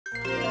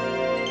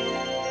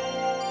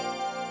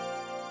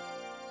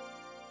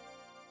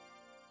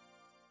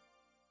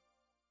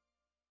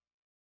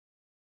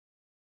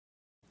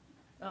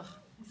Ugh.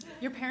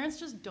 Your parents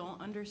just don't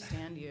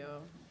understand you.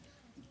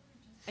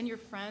 And your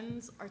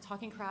friends are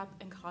talking crap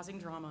and causing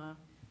drama.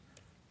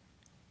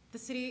 The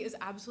city is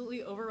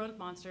absolutely overrun with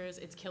monsters.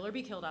 It's kill or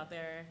be killed out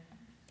there.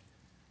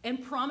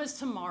 And promise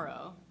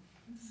tomorrow.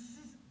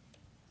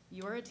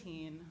 You are a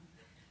teen,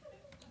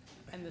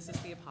 and this is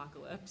the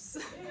apocalypse.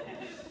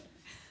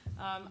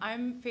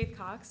 I'm Faith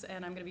Cox,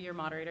 and I'm going to be your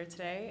moderator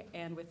today.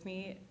 And with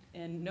me,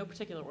 in no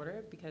particular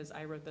order, because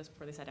I wrote this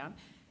before they sat down,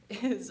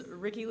 is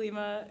Ricky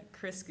Lima,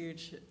 Chris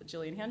Gooch,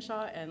 Julian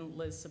Hanshaw, and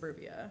Liz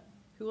Suburbia,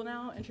 who will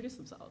now introduce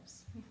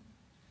themselves.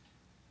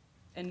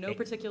 In no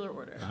particular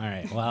order. All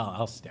right, well,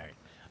 I'll start.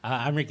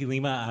 I'm Ricky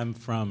Lima. I'm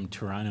from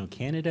Toronto,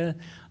 Canada,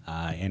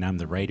 and I'm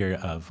the writer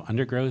of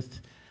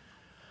Undergrowth.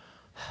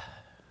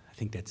 I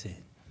think that's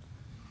it.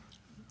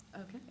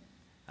 Okay.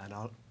 And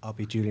I'll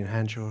be Julian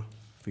Hanshaw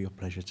for your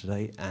pleasure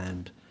today.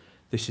 And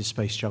this is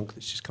Space Junk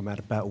that's just come out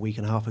about a week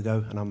and a half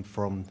ago, and I'm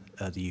from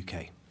the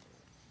UK.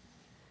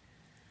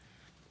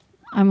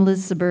 I'm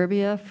Liz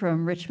Suburbia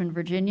from Richmond,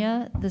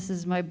 Virginia. This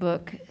is my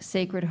book,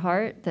 Sacred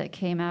Heart, that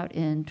came out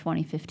in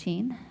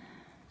 2015.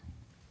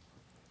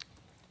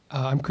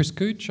 I'm Chris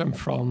Gooch. I'm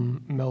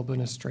from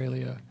Melbourne,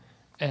 Australia,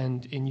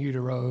 and In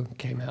Utero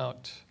came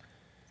out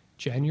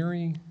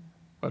early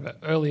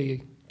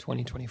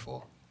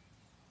 2024.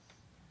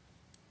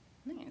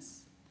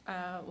 Nice.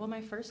 Well,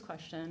 my first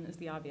question is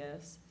the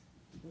obvious.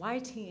 Why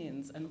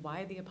teens and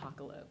why the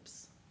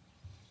apocalypse?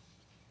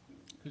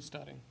 Who's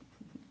starting?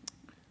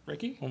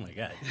 Ricky? Oh my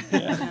God.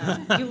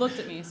 Yeah. You looked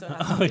at me, so it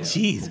has to be you.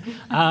 Geez.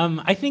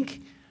 I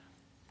think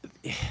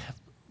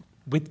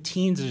with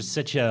teens, there's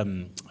such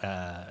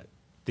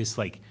this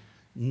like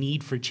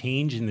need for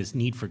change and this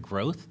need for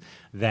growth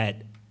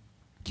that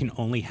can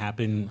only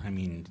happen, I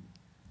mean,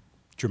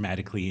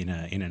 dramatically in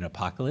an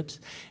apocalypse.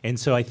 And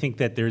so I think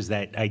that there's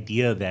that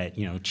idea that,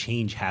 you know,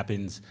 change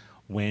happens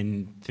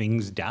when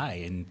things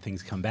die and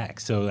things come back.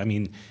 So, I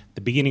mean,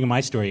 the beginning of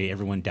my story,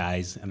 everyone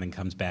dies and then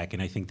comes back,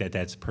 and I think that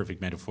that's a perfect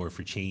metaphor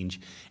for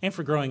change and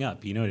for growing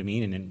up, you know what I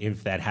mean? And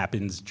if that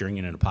happens during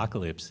an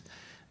apocalypse,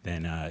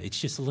 then it's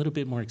just a little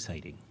bit more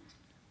exciting.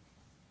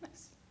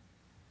 Nice.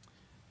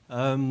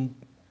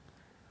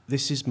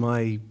 This is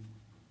my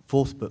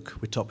fourth book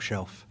with Top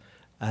Shelf,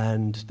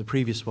 and the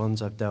previous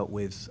ones I've dealt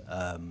with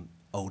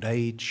old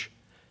age,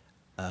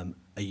 a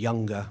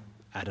younger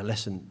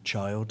adolescent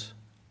child,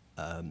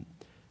 a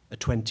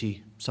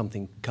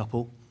 20-something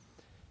couple.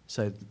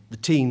 So the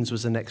teens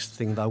was the next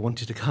thing that I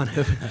wanted to kind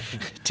of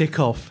tick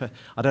off.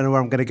 I don't know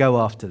where I'm going to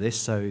go after this,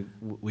 so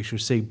we shall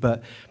see.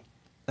 But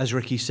as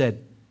Ricky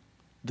said,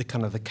 the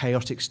kind of the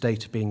chaotic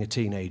state of being a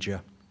teenager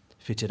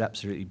fitted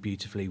absolutely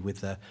beautifully with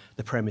the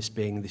premise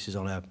being this is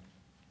on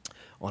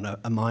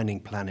a mining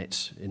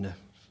planet in a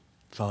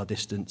far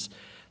distance.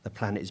 The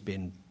planet is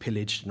being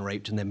pillaged and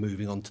raped, and they're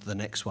moving on to the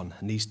next one.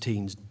 And these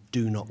teens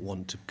do not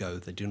want to go.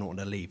 They do not want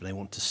to leave. They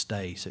want to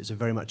stay. So it's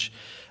very much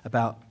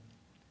about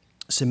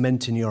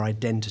cementing your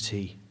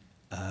identity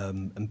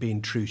and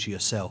being true to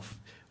yourself,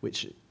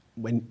 which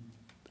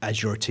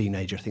as you're a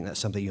teenager, I think that's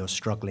something you're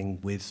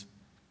struggling with.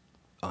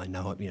 I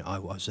know, you know, I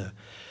was a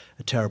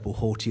terrible,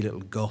 haughty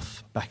little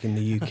goth back in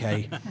the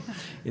UK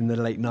in the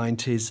late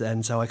 90s,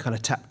 and so I kind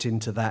of tapped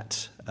into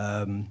that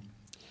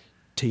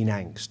teen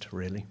angst,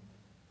 really.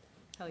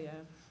 Hell yeah.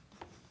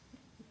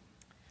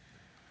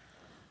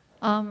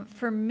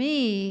 For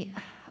me,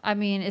 I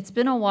mean, it's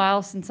been a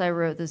while since I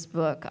wrote this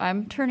book.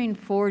 I'm turning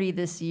 40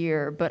 this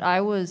year, but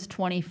I was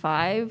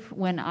 25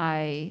 when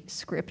I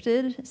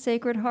scripted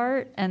Sacred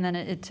Heart, and then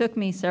it took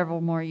me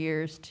several more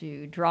years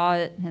to draw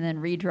it and then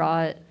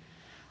redraw it.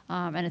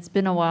 And it's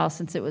been a while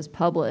since it was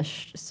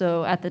published.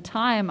 So at the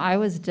time, I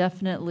was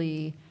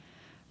definitely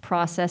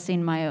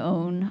processing my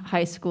own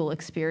high school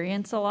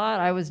experience a lot.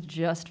 I was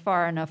just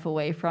far enough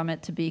away from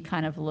it to be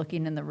kind of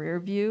looking in the rear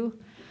view.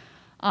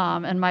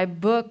 And my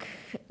book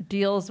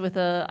deals with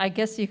I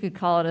guess you could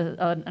call it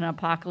an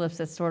apocalypse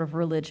that's sort of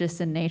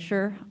religious in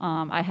nature.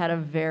 I had a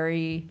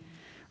very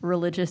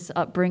religious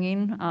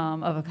upbringing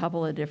of a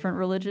couple of different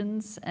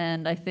religions,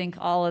 and I think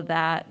all of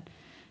that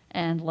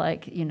and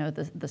like, you know,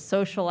 the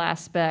social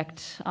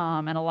aspect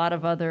and a lot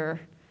of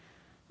other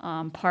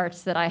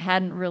parts that I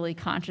hadn't really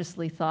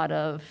consciously thought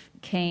of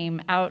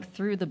came out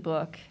through the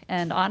book.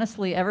 And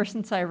honestly, ever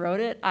since I wrote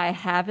it, I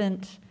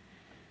haven't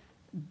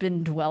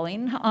been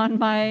dwelling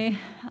on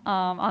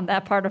on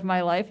that part of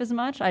my life as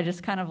much. I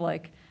just kind of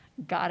like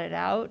got it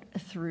out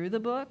through the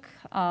book.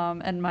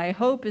 And my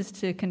hope is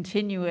to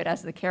continue it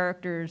as the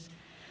characters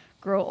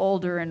grow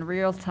older in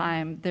real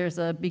time. There's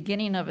a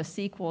beginning of a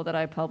sequel that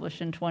I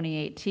published in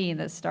 2018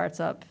 that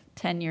starts up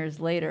 10 years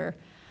later.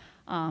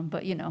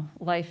 But, you know,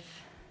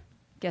 life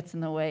gets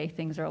in the way,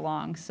 things are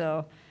long.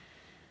 So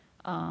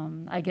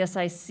I guess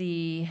I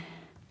see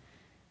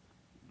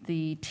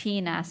the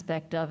teen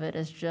aspect of it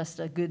as just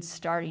a good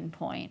starting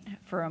point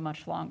for a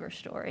much longer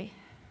story.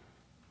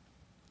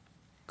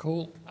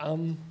 Cool.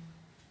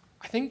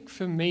 I think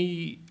for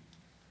me,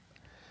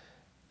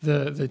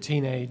 the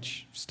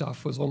teenage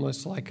stuff was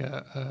almost like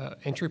a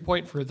entry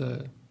point for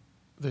the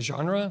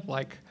genre.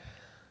 Like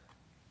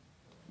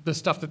the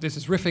stuff that this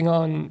is riffing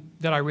on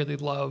that I really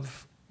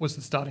love was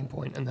the starting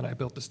point, and then I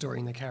built the story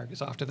and the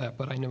characters after that.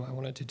 But I knew I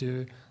wanted to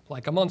do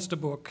like a monster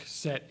book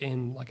set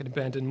in like an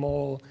abandoned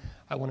mall.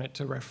 I wanted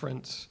to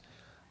reference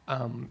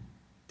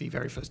the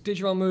very first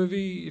Digimon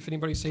movie, if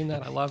anybody's seen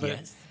that. I love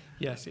it.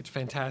 Yes, it's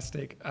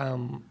fantastic.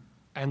 And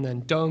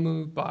then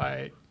Domu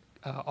by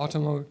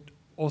Otomo,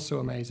 also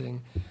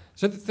amazing.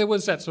 So there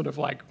was that sort of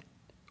like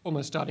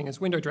almost starting as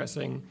window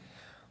dressing,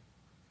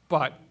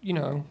 but, you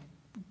know,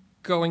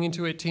 going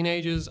into it,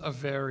 teenagers are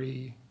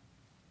very,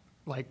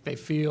 like, they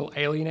feel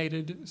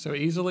alienated so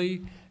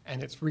easily,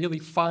 and it's really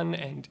fun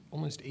and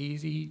almost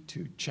easy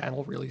to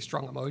channel really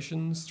strong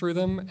emotions through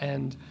them.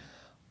 And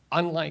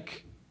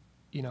unlike,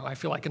 you know, I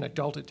feel like an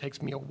adult, it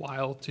takes me a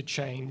while to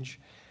change,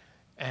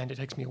 and it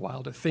takes me a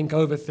while to think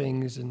over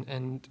things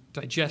and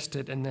digest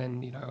it, and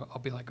then, you know,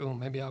 I'll be like, oh,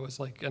 maybe I was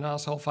like an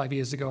asshole 5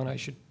 years ago and I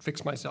should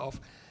fix myself.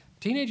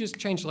 Teenagers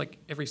change like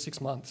every 6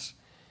 months.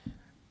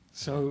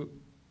 So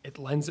it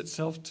lends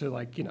itself to,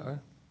 like, you know,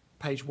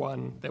 page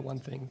 1, they're one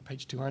thing,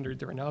 page 200,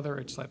 they're another.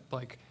 It's that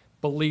like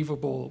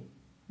believable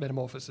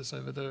metamorphosis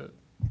over the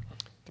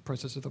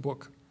process of the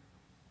book.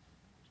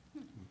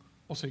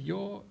 Also,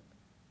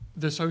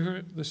 the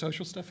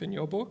social stuff in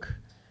your book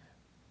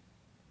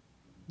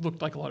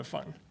looked like a lot of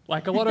fun.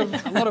 Like a lot of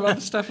other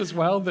stuff as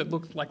well that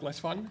looked like less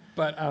fun.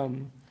 But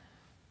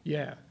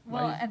yeah.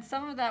 Well, and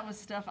some of that was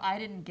stuff I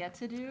didn't get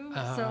to do.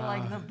 So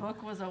like the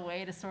book was a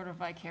way to sort of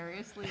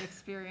vicariously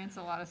experience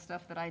a lot of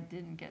stuff that I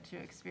didn't get to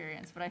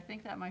experience. But I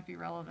think that might be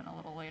relevant a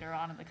little later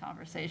on in the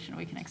conversation.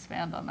 We can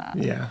expand on that.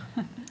 Yeah.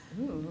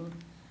 Ooh,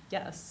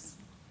 yes.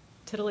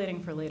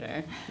 Titillating for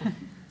later.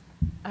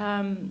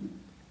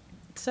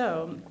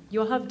 So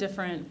you'll have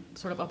different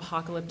sort of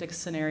apocalyptic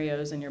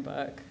scenarios in your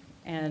book,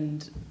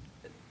 and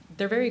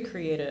they're very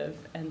creative.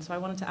 And so I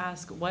wanted to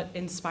ask, what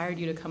inspired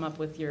you to come up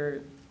with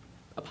your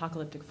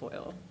apocalyptic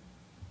foil?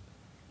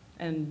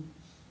 And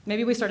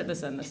maybe we start at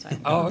this end this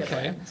time. Oh,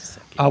 okay.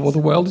 Well, the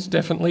world is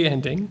definitely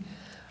ending.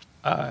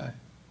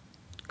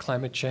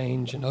 Climate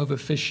change and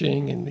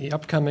overfishing and the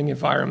upcoming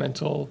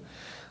environmental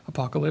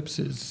apocalypse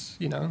is,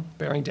 you know,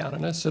 bearing down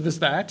on us. So there's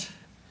that.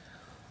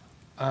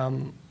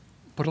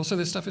 But also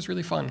this stuff is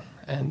really fun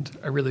and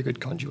a really good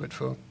conduit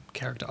for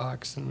character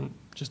arcs and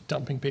just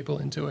dumping people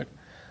into it.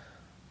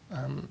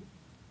 I'll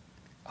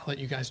let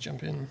you guys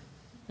jump in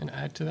and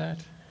add to that.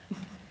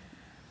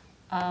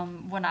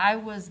 When I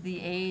was the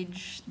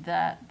age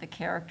that the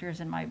characters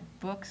in my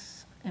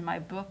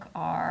book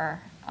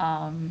are,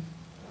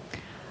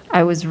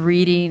 I was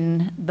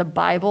reading the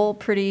Bible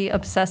pretty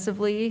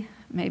obsessively,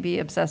 maybe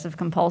obsessive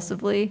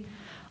compulsively,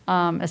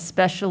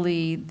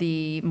 especially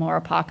the more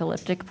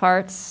apocalyptic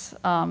parts.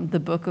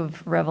 The book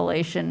of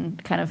Revelation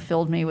kind of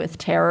filled me with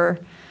terror.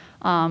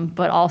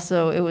 But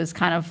also it was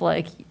kind of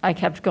like I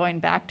kept going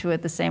back to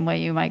it the same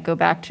way you might go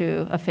back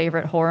to a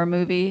favorite horror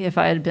movie if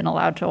I had been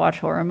allowed to watch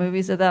horror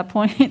movies at that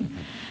point.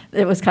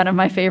 It was kind of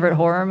my favorite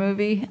horror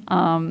movie.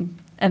 And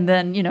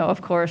then, you know,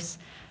 of course,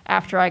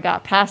 after I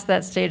got past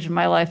that stage of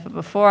my life, but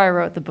before I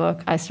wrote the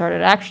book, I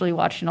started actually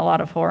watching a lot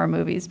of horror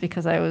movies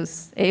because I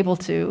was able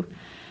to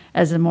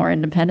as a more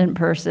independent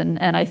person.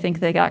 And I think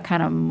they got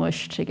kind of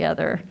mushed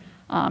together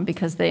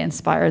because they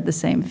inspired the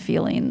same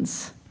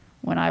feelings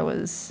when I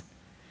was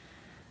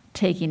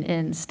taking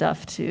in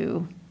stuff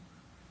to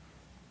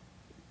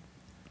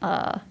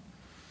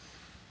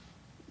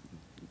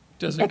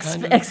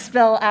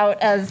expel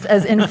out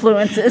as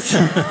influences.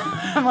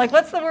 I'm like,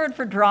 what's the word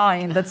for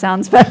drawing that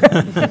sounds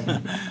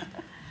better?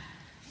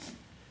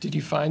 Did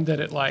you find that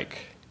it like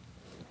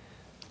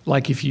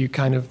if you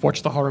kind of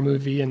watched the horror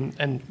movie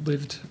and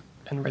lived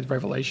and read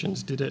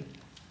Revelations, did it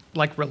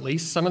like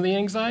release some of the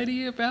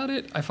anxiety about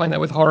it? I find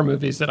that with horror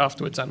movies that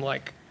afterwards I'm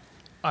like,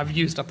 I've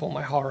used up all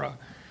my horror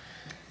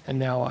and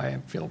now I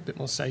feel a bit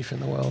more safe in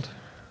the world.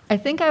 I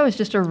think I was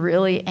just a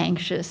really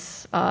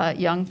anxious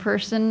young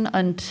person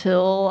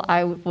until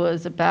I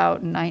was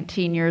about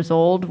 19 years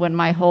old, when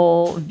my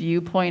whole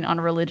viewpoint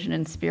on religion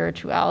and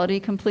spirituality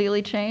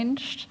completely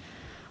changed.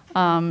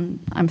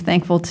 I'm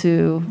thankful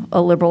to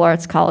a liberal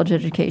arts college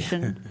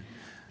education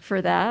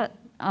for that.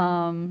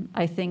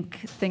 I think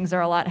things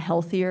are a lot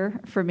healthier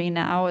for me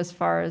now as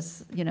far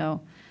as, you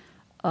know,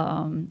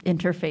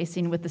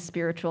 interfacing with the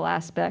spiritual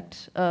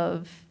aspect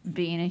of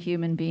being a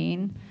human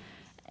being.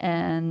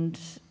 And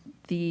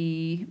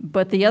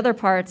but the other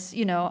parts,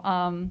 you know,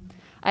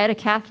 I had a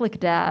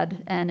Catholic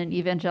dad and an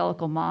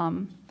evangelical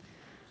mom.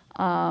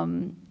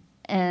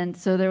 And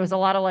so there was a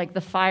lot of like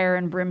the fire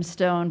and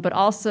brimstone, but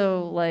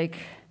also like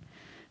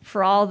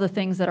for all the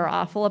things that are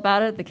awful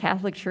about it, the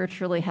Catholic Church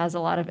really has a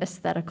lot of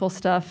aesthetical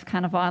stuff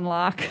kind of on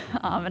lock.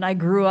 And I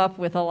grew up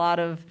with a lot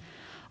of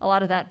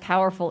that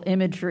powerful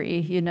imagery,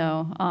 you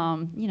know,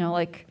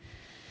 like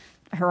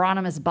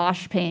Hieronymus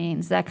Bosch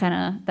paintings, that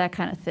kind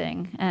of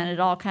thing. And it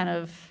all kind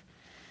of,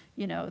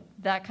 you know,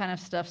 that kind of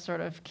stuff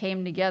sort of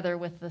came together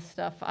with the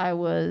stuff I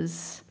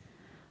was,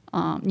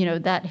 you know,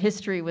 that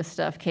history with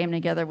stuff came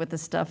together with the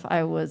stuff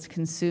I was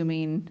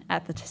consuming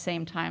at the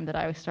same time that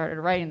I started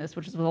writing this,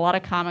 which is with a lot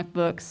of comic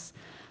books,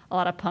 a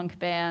lot of punk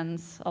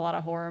bands, a lot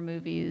of horror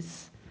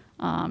movies,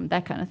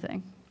 that kind of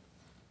thing.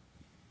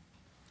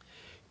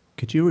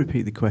 Could you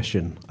repeat the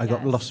question? I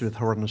got Yes. lost with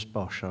Hieronymus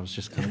Bosch. I was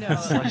just kind No.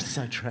 of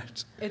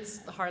sidetracked.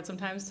 It's hard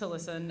sometimes to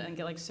listen and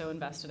get like so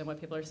invested in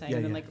what people are saying, Yeah,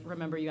 and then yeah. like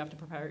remember you have to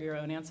prepare your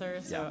own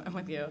answer. So Yeah. I'm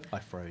with you. I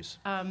froze.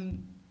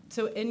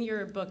 So in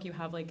your book, you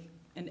have like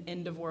an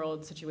end of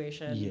world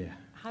situation. Yeah.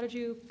 How did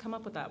you come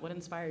up with that? What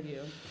inspired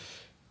you?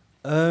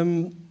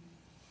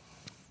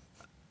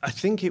 I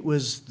think it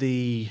was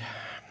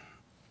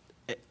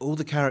all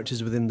the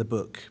characters within the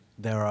book.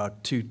 There are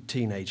 2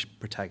 teenage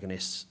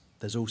protagonists.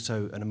 There's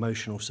also an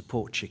emotional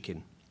support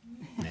chicken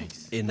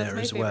Nice. in That's there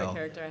my as favorite well.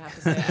 character, I have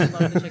to say. I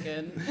love the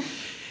chicken.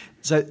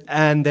 So,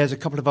 and there's a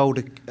couple of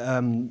older,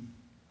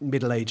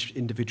 middle-aged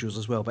individuals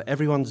as well. But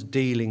everyone's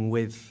dealing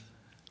with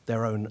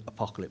their own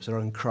apocalypse, their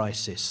own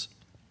crisis,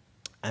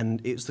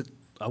 and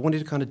I wanted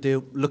to kind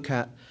of look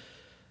at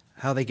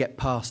how they get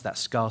past that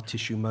scar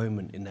tissue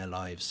moment in their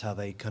lives, how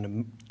they kind of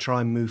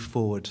try and move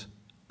forward,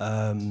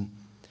 and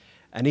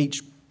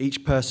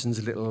each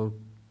person's little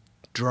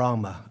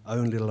drama,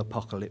 own little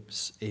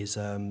apocalypse, is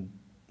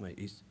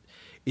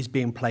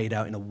being played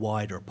out in a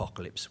wider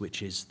apocalypse,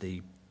 which is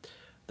the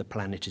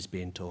planet is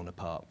being torn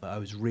apart. But I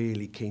was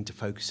really keen to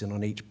focus in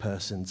on each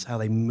person's, how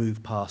they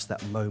move past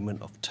that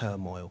moment of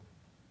turmoil.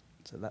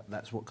 So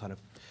that's what kind of,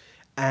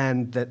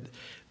 and that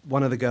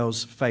one of the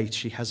girls, Faith,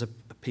 she has a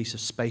piece of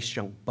space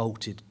junk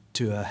bolted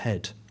to her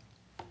head,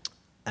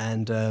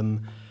 and I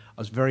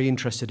was very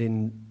interested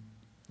in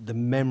the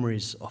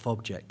memories of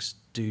objects.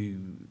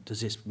 Does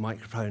this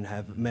microphone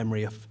have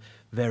memory of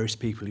various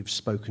people who've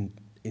spoken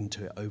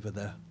into it over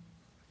the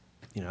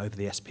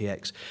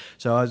SPX?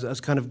 So I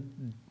was kind of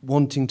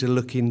wanting to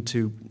look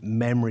into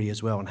memory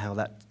as well, and how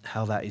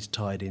that is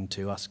tied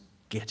into us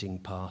getting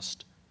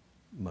past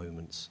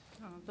moments.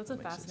 Oh, that's a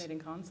fascinating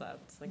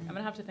concept. Like, I'm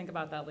gonna have to think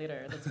about that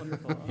later. That's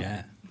wonderful.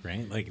 Yeah,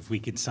 right? Like if we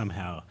could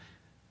somehow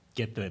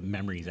get the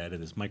memories out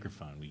of this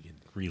microphone, we could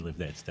relive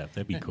that stuff.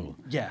 That'd be cool.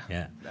 Yeah,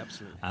 Yeah.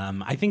 absolutely.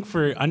 I think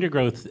for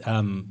Undergrowth,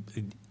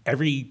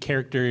 every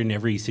character in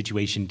every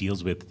situation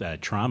deals with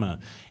trauma.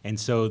 And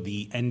so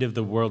the end of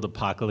the world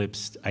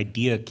apocalypse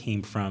idea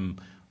came from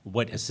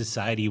what a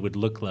society would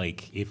look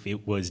like if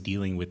it was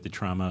dealing with the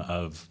trauma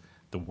of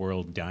the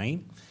world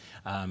dying.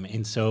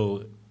 And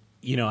so,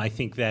 I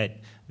think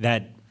that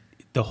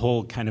the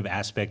whole kind of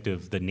aspect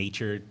of the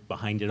nature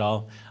behind it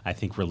all, I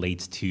think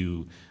relates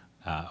to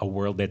a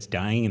world that's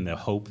dying and the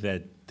hope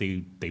that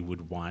they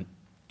would want,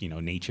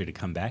 nature to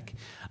come back.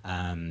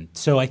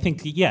 So I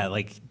think,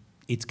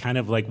 it's kind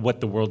of like what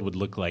the world would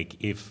look like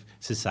if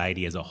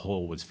society as a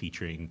whole was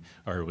featuring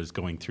or was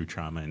going through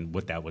trauma, and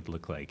what that would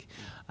look like.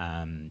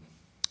 I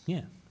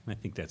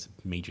think that's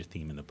a major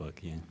theme in the book,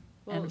 yeah.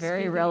 Well, And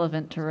very speaking-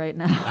 relevant to right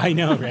now. I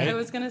know, right? I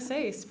was gonna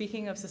say,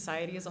 speaking of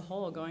society as a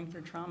whole going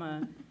through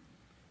trauma,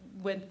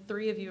 with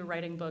 3 of you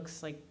writing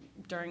books like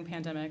during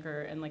pandemic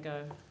or in like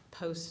a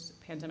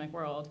post-pandemic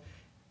world,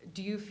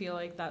 do you feel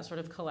like that sort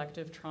of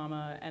collective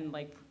trauma and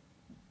like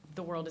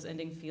the world is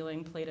ending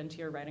feeling played into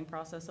your writing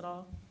process at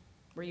all?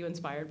 Were you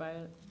inspired by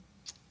it?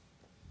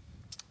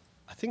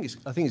 I think it's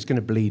going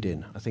to bleed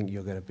in. I think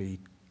you're going to be,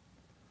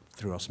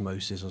 through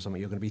osmosis or something,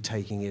 you're going to be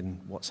taking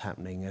in what's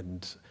happening,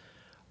 and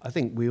I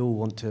think we all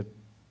want to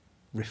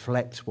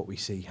reflect what we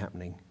see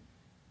happening.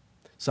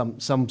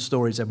 Some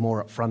stories are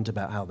more upfront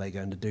about how they're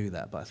going to do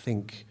that, but I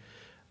think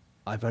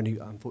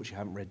unfortunately,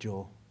 haven't read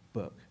your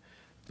book,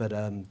 but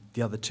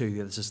the other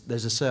 2,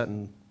 there's a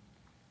certain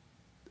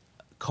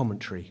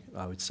commentary,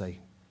 I would say,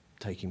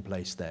 taking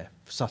place there,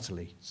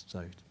 subtly.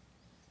 So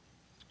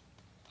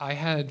I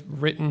had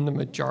written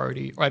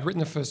I'd written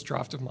the first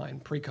draft of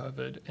mine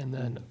pre-COVID, and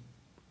then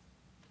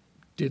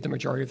did the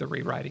majority of the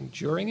rewriting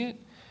during it,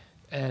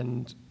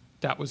 and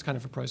that was kind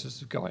of a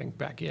process of going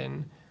back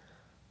in.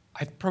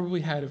 I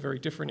probably had a very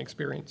different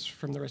experience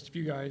from the rest of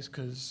you guys,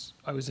 because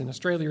I was in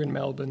Australia, in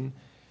Melbourne,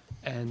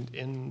 and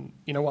in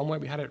one way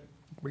we had it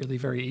really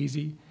very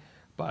easy,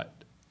 but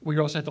we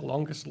also had the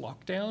longest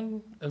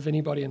lockdown of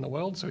anybody in the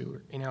world. So we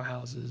were in our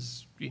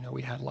houses,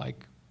 we had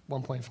like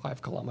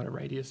 1.5 kilometer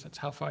radius. That's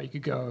how far you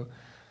could go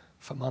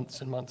for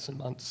months and months and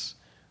months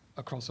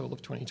across all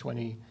of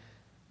 2020.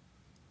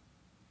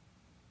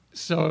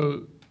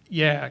 So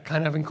yeah,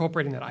 kind of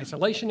incorporating that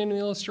isolation in the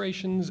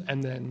illustrations.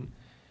 And then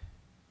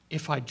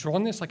if I'd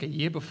drawn this like a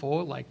year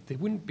before, like there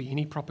wouldn't be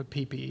any proper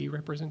PPE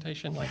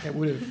representation. Like it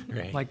would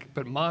have, Right.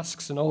 but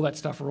masks and all that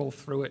stuff are all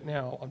through it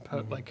now on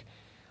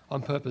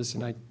on purpose.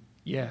 And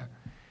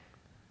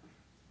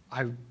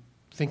I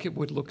think it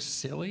would look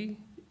silly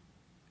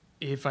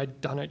if I'd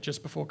done it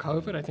just before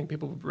COVID. I think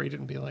people would read it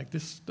and be like,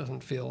 this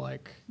doesn't feel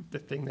like the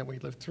thing that we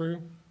lived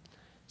through.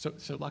 So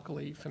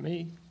luckily for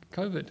me,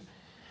 COVID.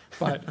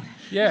 But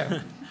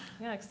yeah.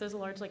 Yeah, because there's a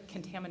large like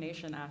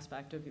contamination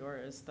aspect of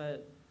yours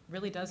that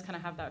really does kind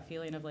of have that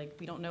feeling of like,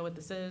 we don't know what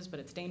this is, but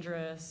it's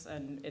dangerous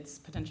and it's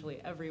potentially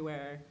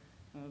everywhere.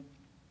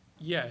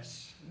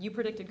 Yes. You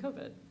predicted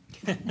COVID.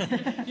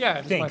 Yeah,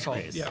 it's my Thanks, fault.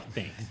 Chris. Yeah.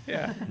 Thanks.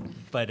 Yeah.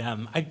 But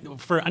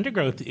for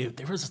Undergrowth,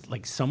 there was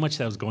like so much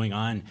that was going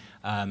on.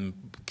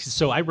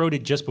 So I wrote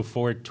it just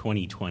before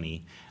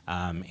 2020,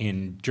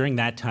 And during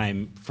that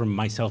time, for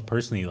myself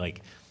personally,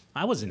 like,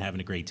 I wasn't having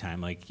a great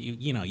time. Like,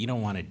 you know, you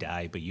don't want to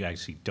die, but you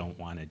actually don't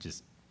want to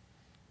just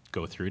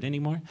go through it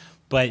anymore.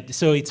 But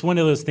so it's one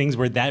of those things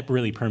where that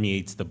really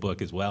permeates the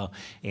book as well.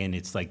 And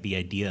it's like the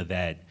idea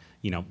that,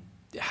 you know,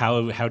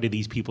 how do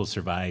these people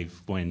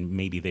survive when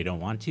maybe they don't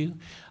want to?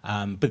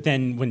 But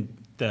then when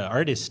the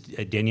artist,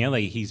 Daniele,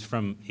 he's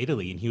from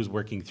Italy, and he was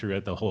working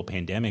throughout the whole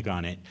pandemic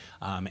on it.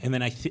 And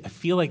then I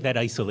feel like that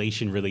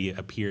isolation really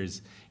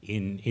appears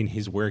in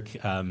his work.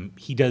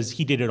 He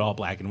did it all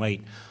black and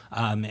white.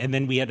 And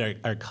then we had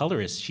our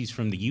colorist, she's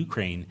from the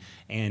Ukraine,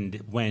 and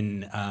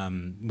when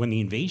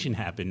the invasion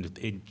happened,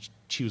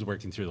 she was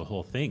working through the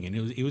whole thing, and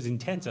it was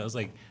intense. I was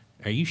like,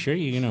 are you sure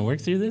you're gonna work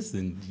through this?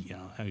 And you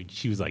know,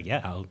 she was like,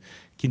 yeah, I'll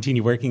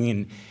continue working.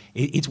 And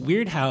it's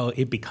weird how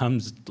it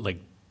becomes like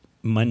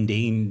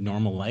mundane,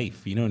 normal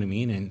life. You know what I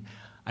mean? And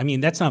I mean,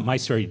 that's not my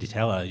story to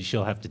tell.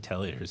 She'll have to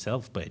tell it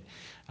herself. But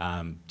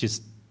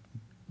just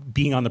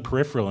being on the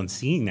peripheral and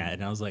seeing that,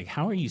 and I was like,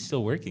 how are you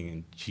still working?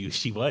 And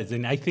she was.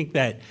 And I think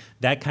that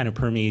kind of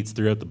permeates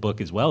throughout the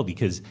book as well,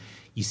 because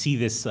you see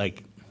this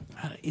like,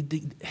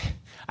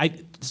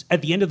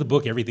 at the end of the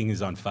book, everything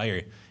is on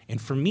fire. And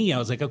for me, I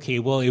was like, okay,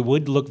 well, it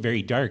would look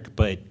very dark,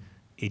 but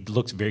it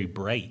looks very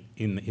bright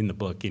in the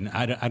book. And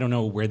I don't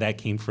know where that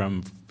came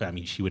from. I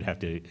mean, she would have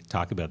to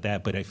talk about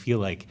that, but I feel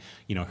like,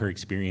 you know, her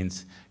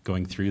experience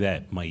going through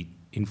that might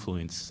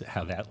influence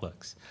how that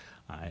looks.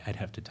 I'd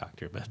have to talk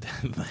to her about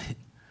that. But,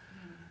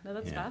 no,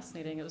 that's yeah.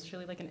 fascinating. It was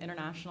truly like an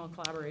international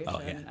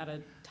collaboration at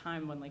a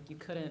time when like you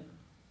couldn't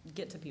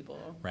get to people.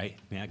 Right?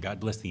 Yeah, God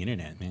bless the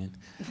internet, man.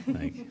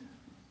 Like,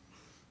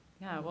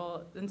 yeah,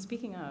 well, and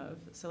speaking of,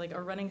 so like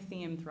a running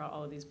theme throughout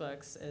all of these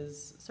books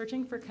is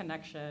searching for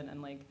connection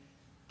and like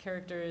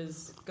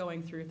characters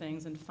going through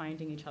things and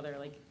finding each other.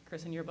 Like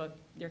Chris, in your book,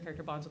 your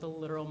character bonds with a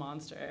literal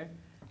monster.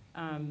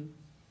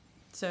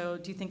 So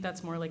do you think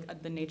that's more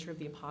like the nature of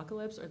the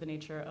apocalypse or the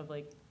nature of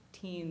like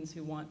teens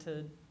who want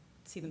to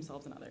see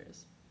themselves in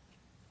others?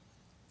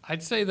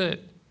 I'd say that,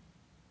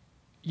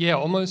 yeah,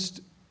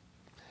 almost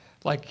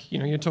like, you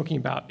know, you're talking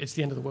about it's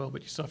the end of the world,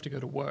 but you still have to go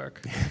to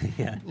work.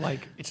 yeah.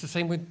 Like, it's the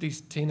same with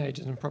these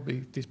teenagers and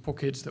probably these poor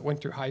kids that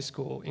went through high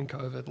school in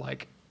COVID.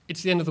 Like,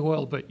 it's the end of the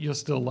world, but you're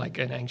still like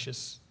an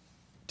anxious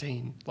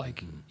teen.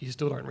 Like, you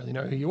still don't really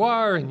know who you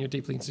are and you're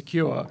deeply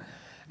insecure.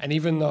 And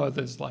even though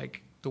there's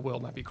like, the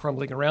world might be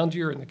crumbling around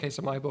you, or in the case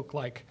of my book,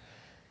 like,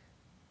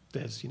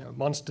 there's, you know,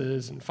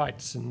 monsters and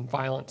fights and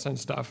violence and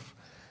stuff,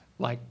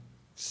 like,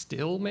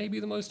 still maybe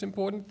the most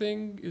important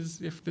thing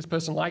is if this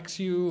person likes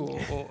you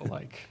or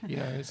like, you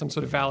know, some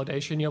sort of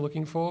validation you're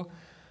looking for.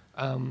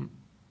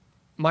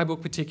 My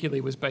book particularly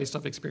was based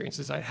off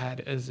experiences I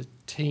had as a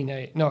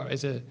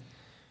as a,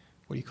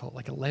 what do you call it,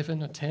 like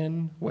 11 or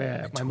 10,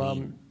 where my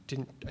mum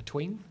didn't, a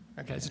tween?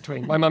 Okay, it's a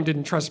tween. My mum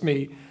didn't trust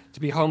me to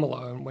be home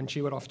alone when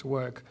she went off to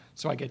work,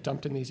 so I get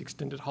dumped in these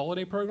extended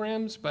holiday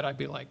programs, but I'd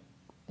be like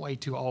way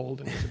too old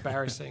and it was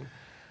embarrassing.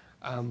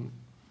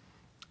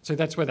 So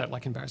that's where that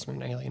like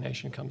embarrassment and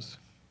alienation comes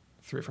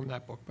through from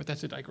that book. But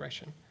that's a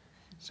digression.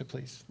 So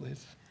please,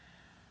 Liz.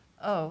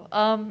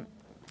 I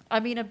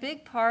mean, a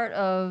big part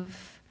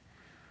of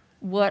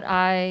what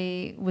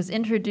I was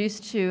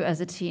introduced to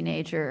as a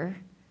teenager,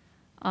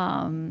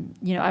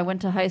 you know, I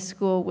went to high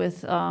school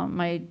with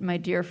my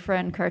dear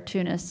friend,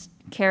 cartoonist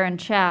Karen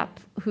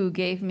Chapp, who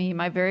gave me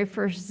my very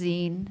first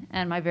zine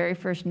and my very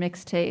first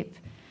mixtape.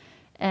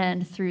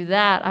 And through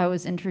that, I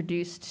was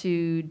introduced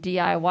to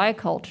DIY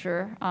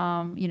culture,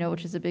 you know,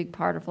 which is a big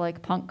part of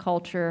like punk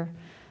culture,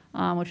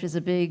 which is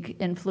a big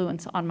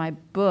influence on my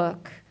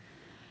book.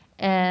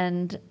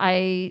 And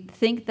I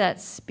think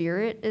that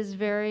spirit is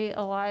very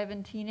alive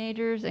in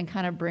teenagers and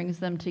kind of brings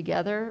them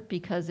together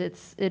because it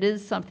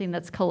is something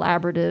that's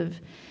collaborative.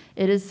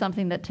 It is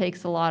something that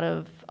takes a lot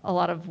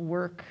of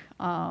work,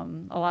 a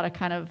lot of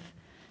kind of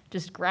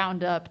just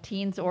ground up,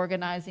 teens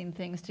organizing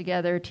things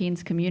together,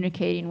 teens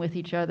communicating with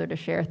each other to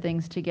share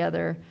things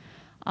together.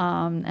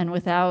 And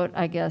without,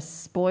 I guess,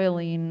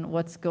 spoiling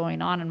what's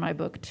going on in my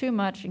book too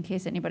much, in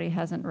case anybody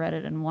hasn't read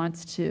it and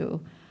wants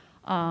to,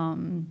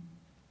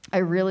 I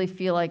really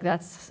feel like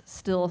that's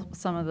still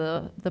some of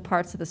the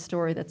parts of the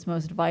story that's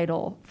most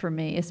vital for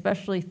me,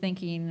 especially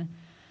thinking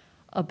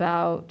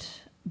about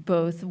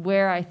both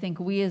where I think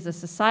we as a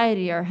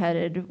society are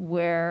headed,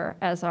 where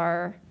as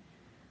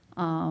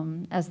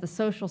the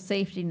social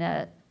safety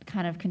net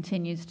kind of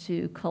continues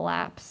to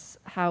collapse,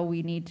 how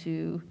we need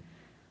to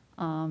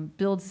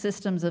build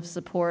systems of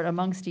support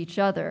amongst each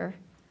other.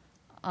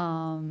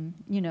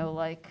 You know,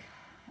 like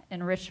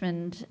in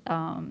Richmond,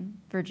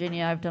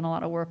 Virginia, I've done a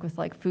lot of work with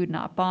like Food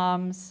Not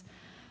Bombs,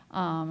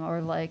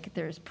 or like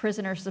there's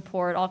prisoner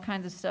support, all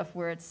kinds of stuff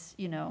where it's,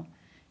 you know,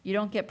 you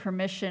don't get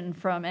permission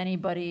from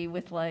anybody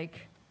with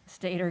like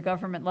state or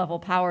government level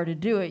power to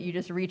do it. You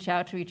just reach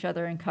out to each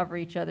other and cover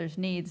each other's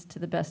needs to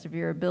the best of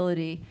your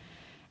ability.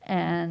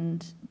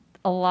 And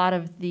a lot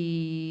of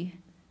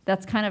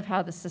that's kind of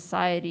how the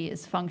society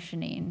is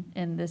functioning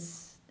in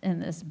this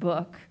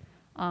book.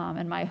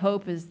 And my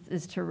hope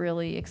is to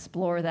really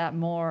explore that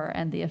more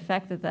and the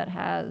effect that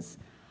has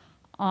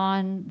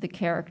on the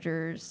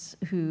characters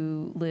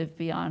who live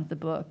beyond the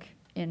book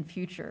in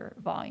future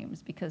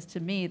volumes, because to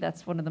me,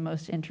 that's one of the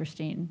most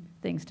interesting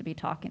things to be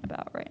talking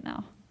about right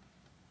now.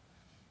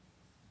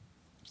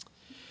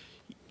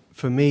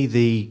 For me,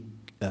 the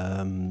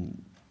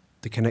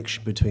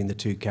connection between the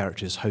two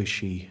characters,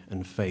 Hoshi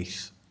and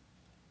Faith,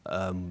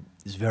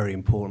 is very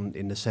important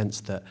in the sense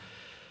that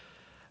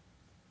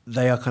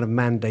they are kind of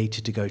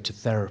mandated to go to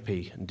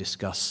therapy and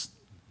discuss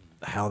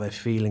how they're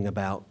feeling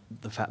about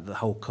the fact that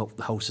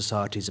the whole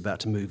society is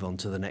about to move on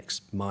to the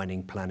next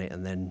mining planet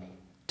and then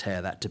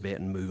tear that to bit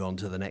and move on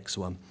to the next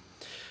one.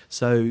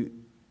 So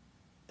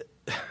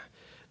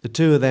the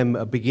two of them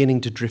are beginning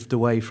to drift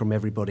away from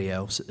everybody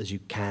else, as you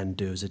can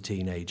do as a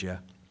teenager.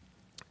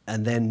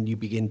 And then you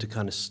begin to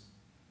kind of,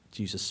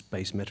 to use a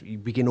space metaphor, you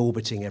begin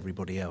orbiting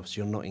everybody else.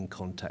 You're not in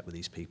contact with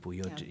these people.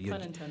 You're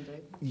pun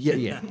intended.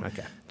 Yeah,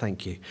 okay,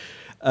 thank you.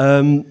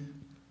 And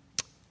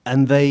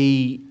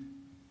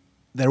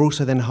they're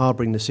also then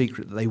harbouring the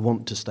secret that they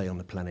want to stay on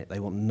the planet. They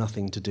want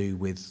nothing to do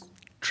with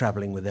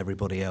travelling with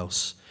everybody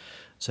else.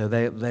 So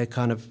they're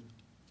kind of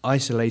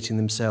isolating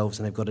themselves,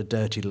 and they've got a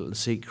dirty little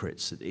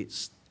secrets.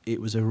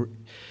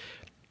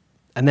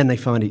 And then they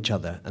find each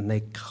other, and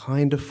they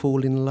kind of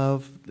fall in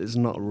love. There's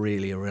not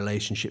really a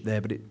relationship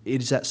there, but it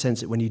is that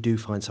sense that when you do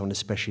find someone,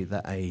 especially at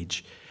that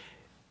age,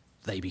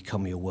 they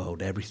become your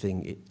world.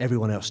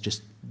 Everyone else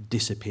just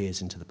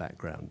disappears into the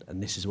background,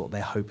 and this is what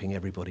they're hoping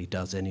everybody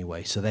does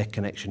anyway. So their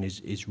connection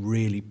is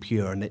really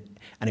pure, and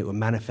it will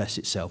manifest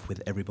itself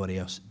with everybody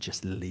else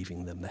just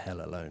leaving them the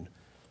hell alone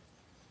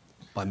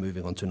by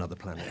moving on to another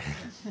planet.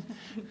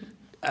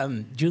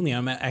 Julian,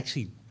 I'm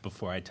actually,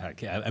 before I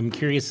talk, I'm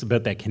curious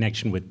about that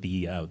connection with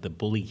the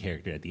bully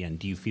character at the end.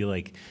 Do you feel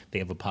like they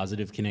have a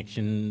positive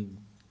connection,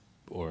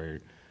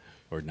 or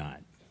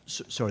not?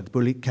 Sorry, the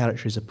bully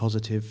character is a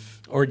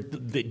positive... Or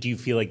do you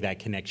feel like that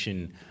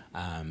connection,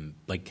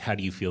 like how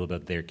do you feel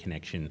about their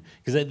connection?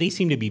 Because they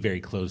seem to be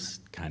very close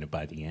kind of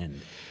by the end.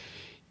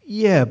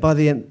 Yeah, by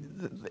the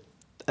end,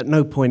 at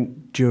no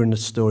point during the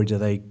story do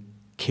they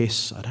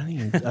kiss. I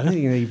don't think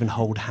they even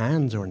hold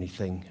hands or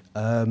anything.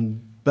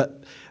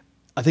 But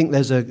I think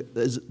there's a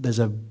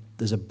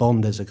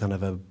bond, there's a kind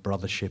of a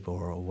brothership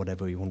or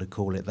whatever you want to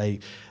call it.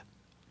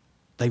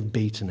 They've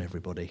beaten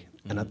everybody,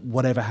 and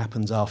whatever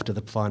happens after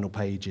the final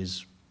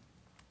pages,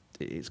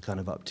 it's kind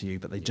of up to you.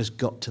 But they just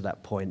got to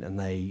that point, and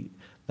they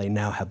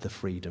now have the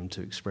freedom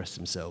to express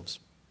themselves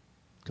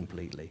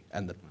completely,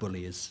 and the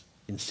bully is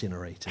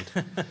incinerated.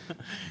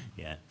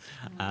 Yeah.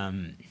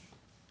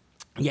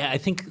 Yeah, I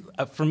think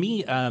for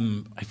me,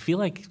 I feel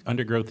like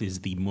Undergrowth is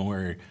the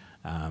more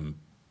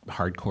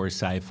hardcore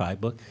sci-fi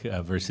book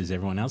versus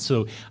everyone else.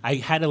 So I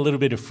had a little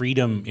bit of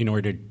freedom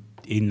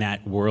in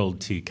that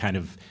world to kind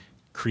of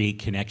create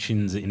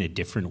connections in a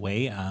different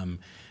way.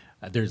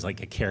 There's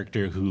like a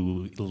character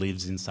who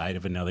lives inside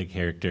of another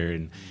character,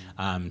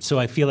 and so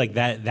I feel like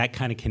that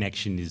kind of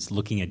connection is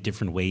looking at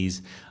different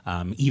ways.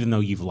 Even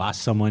though you've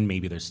lost someone,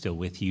 maybe they're still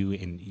with you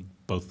in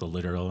both the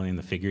literal and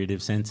the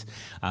figurative sense.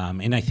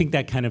 And I think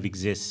that kind of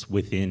exists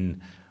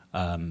within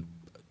the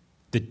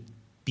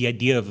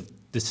idea of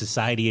the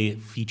society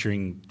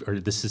featuring, or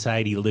the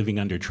society living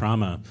under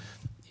trauma,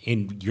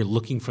 and you're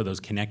looking for those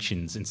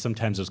connections, and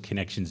sometimes those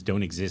connections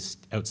don't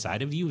exist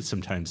outside of you.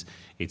 Sometimes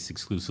it's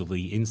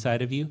exclusively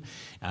inside of you.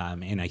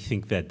 And I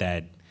think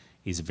that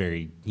is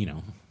very,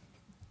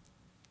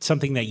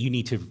 something that you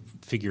need to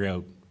figure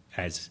out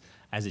as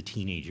a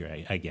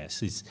teenager, I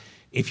guess, is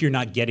if you're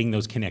not getting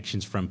those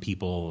connections from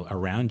people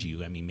around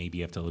you, I mean, maybe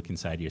you have to look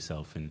inside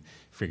yourself and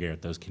figure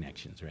out those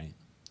connections, right?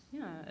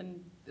 Yeah, and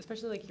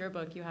especially like your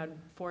book, you had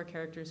 4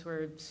 characters who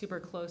were super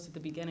close at the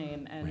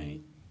beginning, and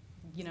right.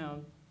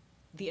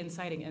 The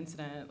inciting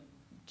incident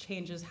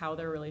changes how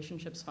their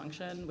relationships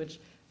function,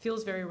 which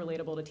feels very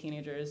relatable to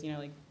teenagers.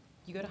 Like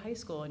you go to high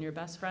school and your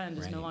best friend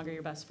is right. no longer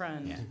your best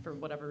friend for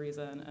whatever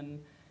reason.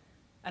 And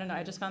I don't know,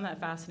 I just found that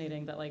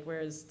fascinating that like,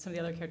 whereas some of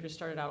the other characters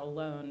started out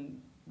alone,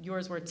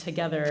 yours were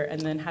together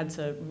and then had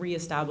to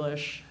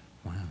reestablish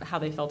how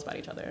they felt about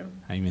each other.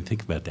 I didn't even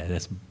think about that.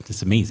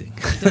 That's amazing.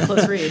 It's a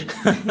close read.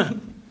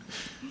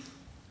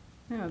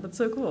 Yeah, that's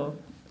so cool.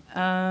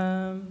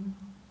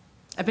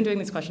 I've been doing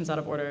these questions out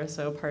of order,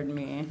 so pardon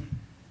me.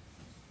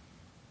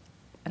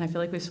 And I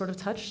feel like we've sort of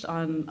touched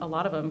on a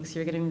lot of them because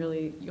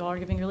you all are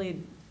giving really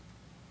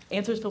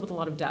answers filled with a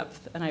lot of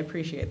depth, and I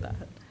appreciate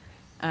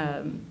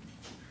that.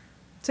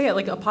 So yeah,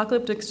 like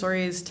apocalyptic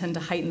stories tend to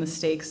heighten the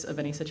stakes of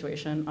any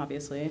situation,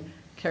 obviously.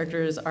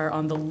 Characters are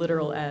on the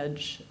literal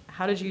edge.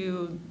 How did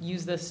you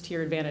use this to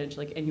your advantage,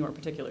 like in your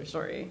particular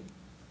story?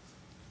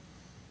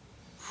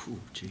 Ooh,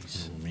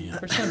 jeez. Oh, man.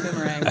 We're just going to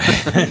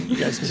boomerang. You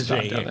guys just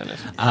dropped down in it.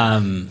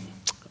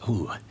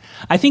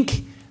 I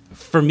think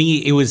for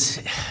me it was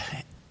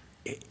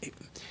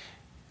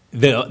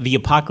the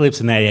apocalypse,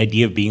 and that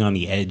idea of being on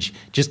the edge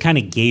just kind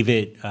of gave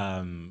it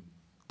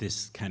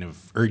this kind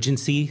of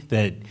urgency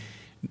that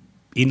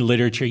in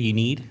literature you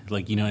need.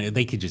 Like,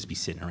 they could just be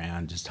sitting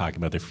around just talking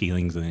about their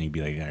feelings, and then you'd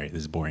be like, all right,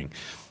 this is boring.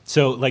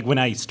 So like when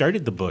I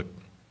started the book,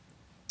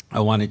 I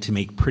wanted to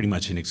make pretty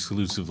much an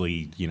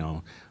exclusively,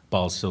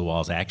 balls to the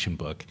walls action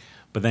book.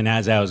 But then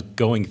as I was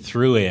going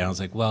through it, I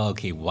was like, well,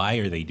 okay, why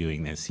are they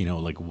doing this? You know,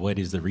 like, what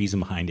is the reason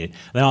behind it?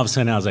 Then all of a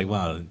sudden I was like,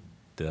 well,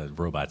 the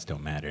robots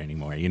don't matter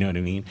anymore. You know what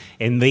I mean?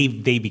 And they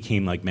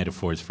became like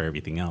metaphors for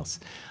everything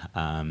else.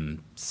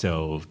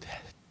 So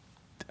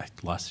I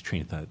lost the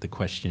train of thought. The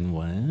question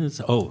was,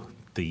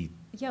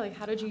 yeah, like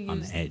how did you on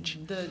use the edge.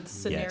 the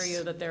scenario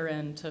Yes. that they're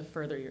in to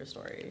further your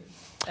story?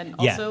 And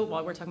Yeah. also,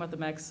 while we're talking about the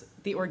mechs,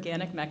 the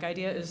organic mech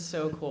idea is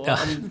so cool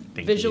Oh, and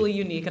thank visually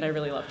unique, and I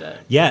really loved it.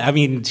 Yeah, I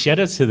mean, shout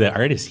outs to the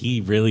artist.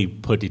 He really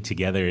put it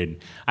together.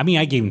 And I mean,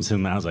 I gave him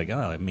some, I was like,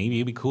 oh, maybe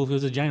it'd be cool if it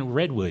was a giant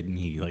redwood. And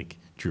he like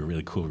drew a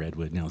really cool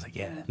redwood. And I was like,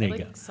 yeah, there you It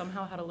go. like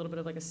somehow had a little bit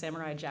of like a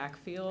Samurai Jack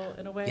feel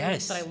in a way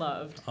Yes. that I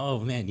loved.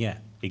 Oh man, yeah,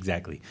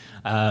 exactly.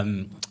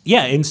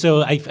 Yeah, and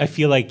so I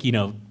feel like, you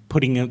know,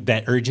 putting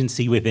that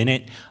urgency within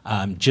it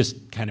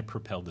just kind of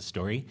propelled the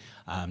story.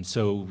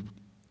 So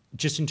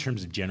just in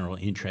terms of general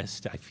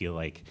interest, I feel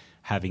like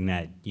having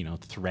that, you know,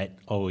 threat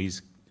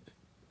always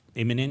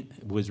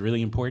imminent was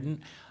really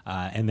important.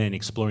 And then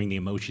exploring the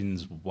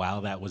emotions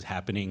while that was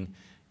happening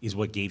is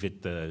what gave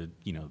it the,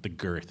 you know, the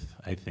girth,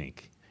 I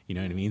think. You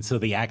know what I mean? So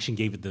the action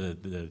gave it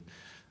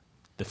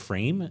the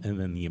frame, and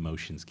then the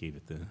emotions gave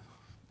it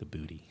the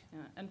booty. Yeah.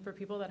 And for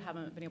people that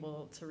haven't been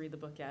able to read the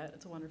book yet,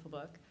 it's a wonderful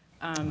book.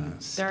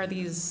 There are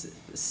these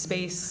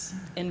space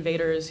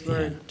invaders who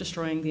are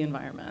destroying the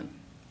environment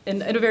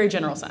in a very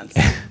general sense.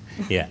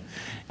 Yeah.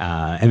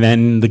 And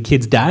then the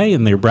kids die,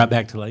 and they're brought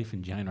back to life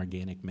in giant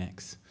organic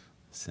mechs.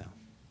 So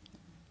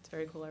It's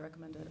very cool. I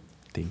recommend it.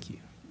 thank you.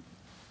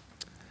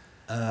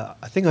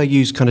 I think I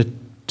used kind of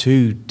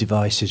two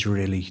devices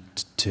really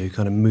to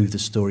kind of move the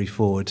story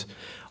forward.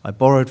 I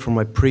borrowed from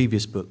my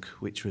previous book,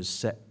 which was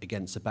set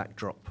against the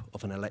backdrop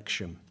of an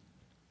election.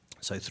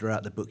 So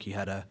throughout the book, you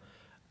had a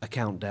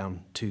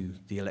countdown to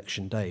the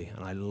election day,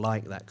 and I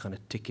like that kind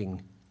of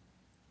ticking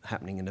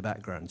happening in the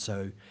background.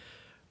 So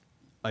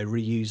I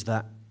reused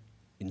that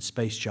in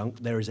Space Junk.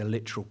 There is a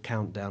literal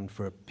countdown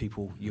for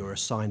people. You're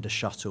assigned a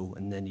shuttle,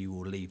 and then you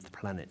will leave the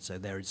planet. So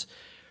there is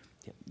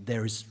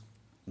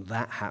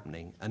that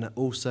happening. And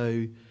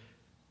also,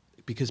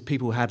 because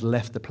people had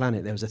left the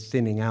planet, there was a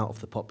thinning out of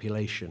the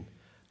population.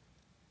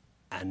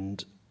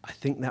 And I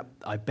think that,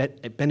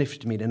 it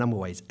benefited me in a number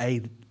of ways.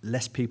 A,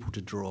 less people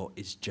to draw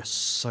is just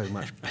so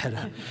much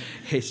better.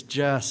 It's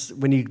just,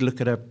 when you look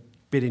at a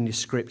bit in your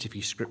script, if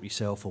you script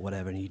yourself or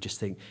whatever, and you just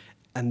think,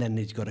 and then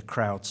you've got a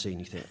crowd scene,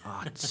 you think,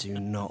 oh, I do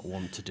not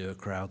want to do a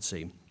crowd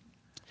scene.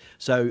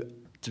 So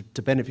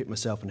to benefit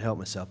myself and help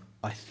myself,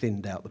 I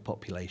thinned out the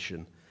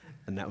population,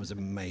 and that was a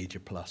major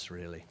plus,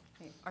 really.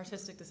 Okay.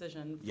 Artistic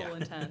decision, full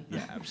intent.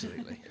 Yeah,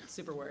 absolutely. It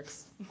super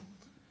works.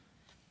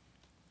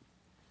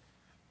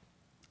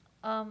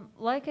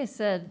 Like I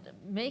said,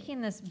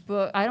 making this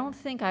book, I don't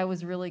think I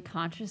was really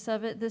conscious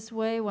of it this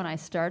way when I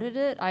started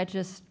it. I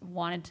just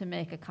wanted to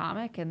make a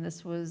comic, and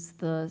this was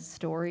the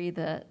story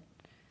that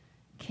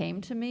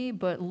came to me.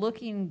 But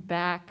looking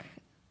back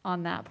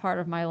on that part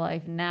of my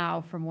life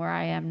now, from where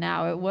I am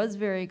now, it was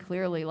very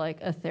clearly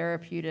like a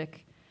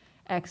therapeutic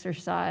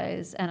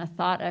exercise and a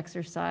thought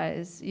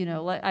exercise. You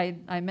know, like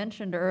I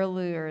mentioned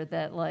earlier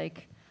that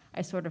like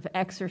I sort of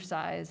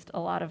exercised a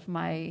lot of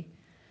my,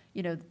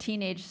 you know,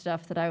 teenage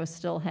stuff that I was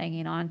still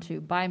hanging on to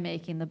by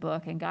making the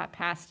book, and got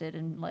past it,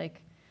 and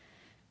like,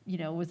 you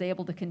know, was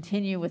able to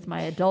continue with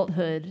my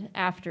adulthood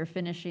after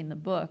finishing the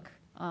book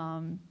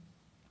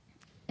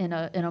in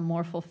a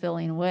more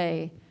fulfilling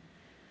way.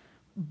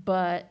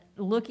 But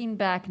looking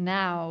back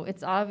now,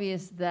 it's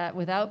obvious that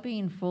without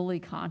being fully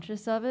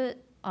conscious of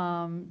it,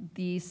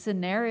 the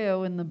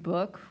scenario in the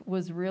book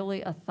was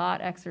really a thought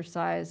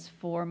exercise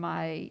for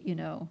my, you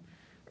know,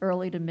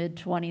 early to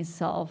mid-20s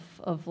self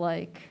of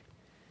like,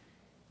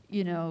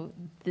 you know,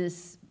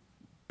 this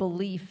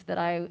belief that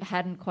I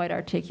hadn't quite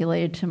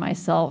articulated to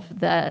myself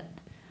that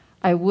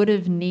I would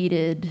have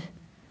needed,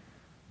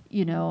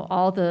 you know,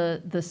 all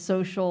the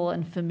social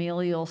and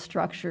familial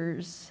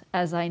structures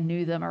as I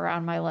knew them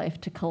around my life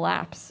to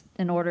collapse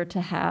in order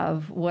to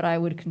have what I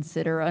would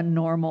consider a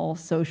normal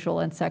social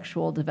and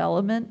sexual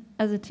development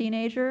as a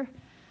teenager.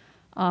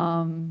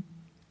 And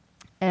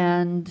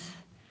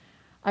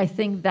I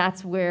think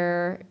that's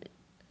where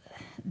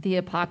the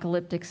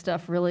apocalyptic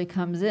stuff really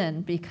comes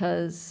in,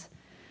 because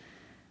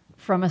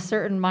from a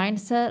certain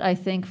mindset, I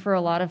think for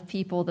a lot of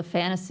people, the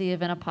fantasy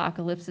of an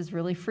apocalypse is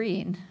really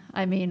freeing.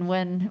 I mean,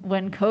 when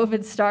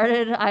COVID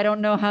started, I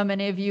don't know how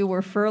many of you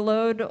were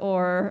furloughed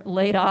or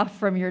laid off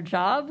from your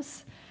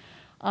jobs.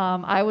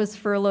 I was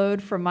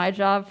furloughed from my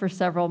job for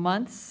several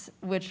months,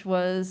 which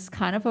was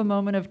kind of a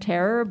moment of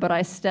terror, but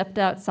I stepped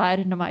outside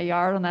into my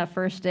yard on that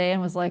first day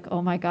and was like,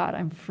 oh my God,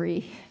 I'm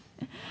free.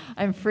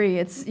 I'm free.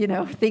 It's, you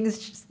know,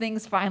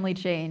 things finally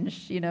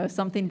changed. You know,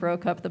 something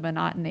broke up the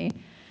monotony,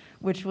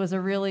 which was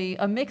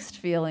a mixed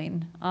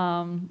feeling,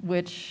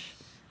 which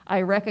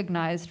I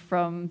recognized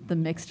from the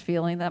mixed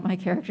feeling that my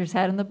characters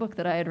had in the book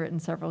that I had written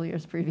several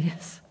years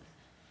previous.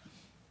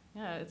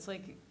 Yeah, it's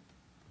like,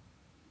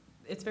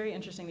 it's very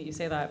interesting that you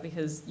say that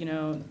because, you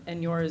know,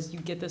 in yours, you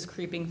get this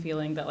creeping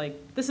feeling that, like,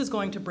 this is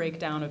going to break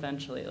down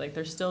eventually. Like,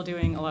 they're still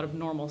doing a lot of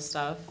normal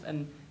stuff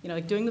and, you know,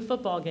 like doing the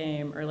football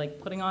game or,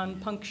 like, putting on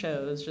punk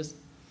shows, just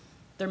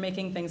they're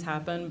making things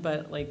happen,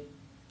 but, like,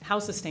 how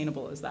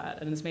sustainable is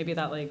that? And it's maybe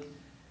that, like,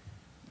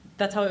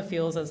 that's how it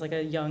feels as, like,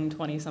 a young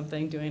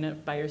 20-something doing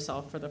it by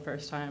yourself for the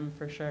first time,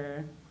 for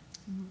sure.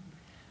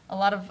 A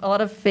lot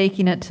of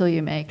faking it till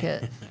you make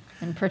it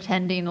and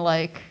pretending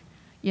like,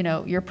 you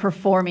know, you're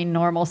performing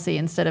normalcy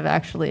instead of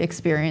actually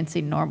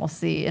experiencing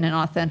normalcy in an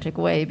authentic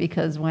way,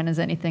 because when is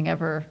anything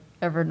ever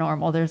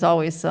normal? There's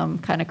always some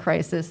kind of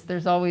crisis.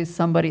 There's always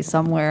somebody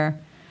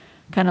somewhere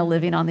kind of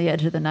living on the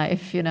edge of the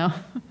knife, you know?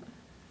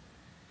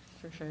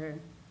 For sure.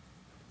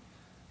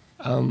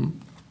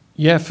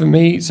 Yeah, for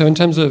me, so in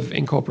terms of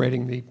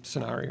incorporating the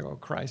scenario or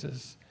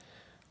crisis,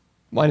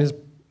 mine is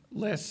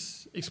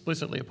less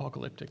explicitly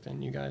apocalyptic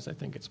than you guys. I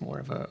think it's more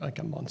of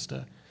a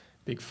monster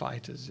big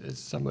fight as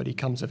somebody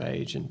comes of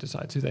age and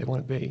decides who they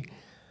want to be.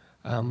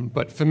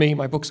 But for me,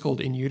 my book's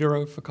called In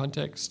Utero, for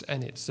context,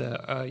 and it's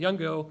a young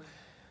girl.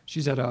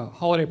 She's at a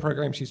holiday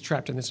program. She's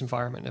trapped in this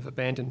environment of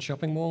abandoned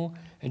shopping mall,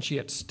 and she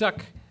gets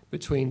stuck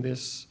between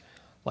this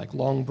like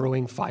long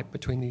brewing fight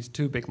between these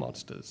two big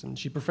monsters. And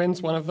she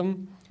befriends one of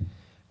them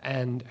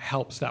and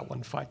helps that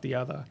one fight the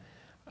other.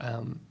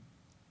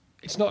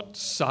 It's not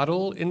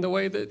subtle in the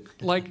way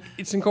that like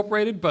it's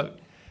incorporated, but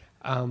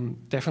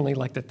definitely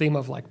like the theme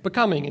of like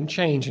becoming and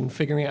change and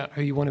figuring out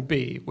who you want to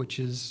be, which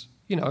is,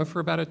 you know,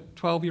 for about a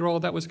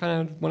 12-year-old, that was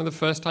kind of one of the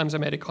first times I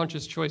made a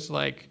conscious choice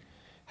like,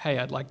 hey,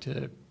 I'd like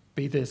to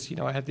be this. You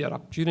know, I had the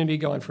opportunity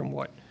going from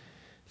what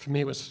for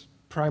me was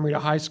primary to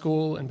high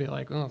school and be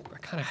like, oh, I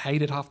kind of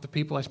hated half the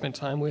people I spent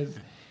time with.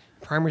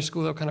 Primary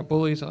school, they were kind of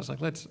bullies. I was like,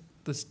 let's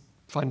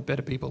find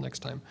better people next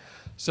time.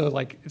 So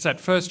like it's that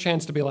first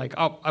chance to be like,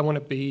 oh, I want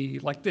to be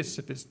like this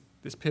at this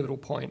pivotal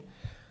point.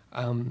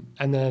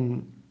 And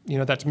then, you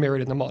know, that's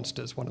mirrored in the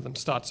monsters. One of them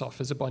starts off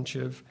as a bunch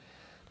of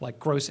like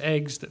gross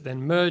eggs that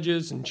then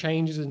merges and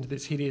changes into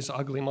this hideous,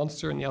 ugly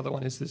monster, and the other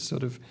one is this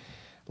sort of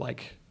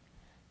like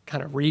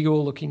kind of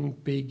regal-looking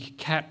big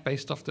cat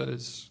based off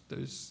those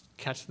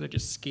cats that are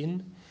just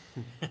skin.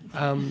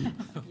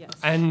 Yes.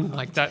 And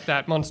like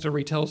that monster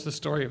retells the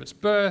story of its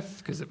birth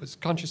because it was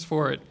conscious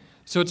for it.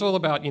 So it's all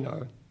about, you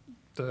know,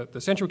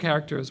 the central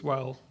character as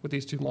well with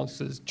these two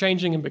monsters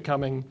changing and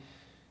becoming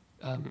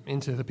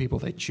into the people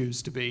they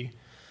choose to be.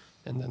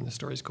 And then the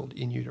story is called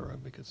In Utero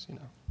because, you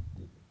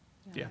know,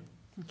 yeah.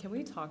 Can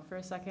we talk for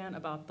a second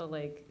about the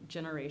like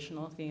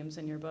generational themes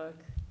in your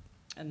book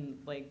and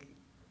like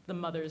the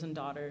mothers and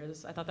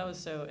daughters? I thought that was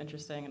so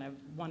interesting and I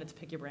wanted to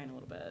pick your brain a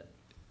little bit.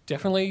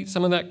 Definitely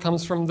some of that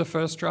comes from the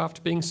first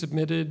draft being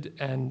submitted,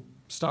 and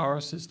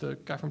Staros is the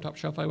guy from Top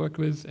Shelf I worked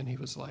with, and he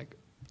was like,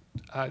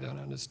 I don't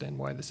understand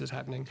why this is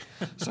happening.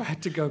 So I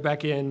had to go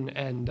back in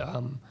and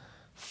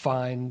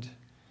find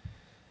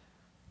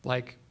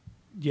like,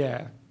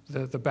 yeah,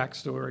 the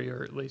backstory,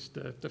 or at least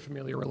the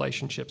familiar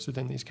relationships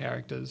within these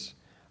characters.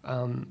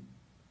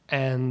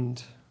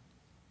 And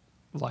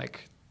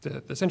like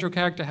the central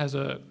character has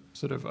a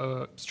sort of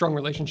a strong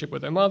relationship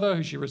with her mother,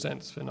 who she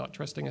resents for not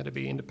trusting her to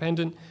be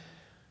independent.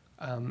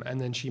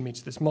 And then she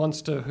meets this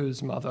monster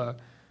whose mother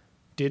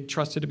did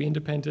trust her to be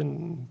independent,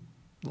 and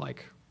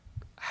like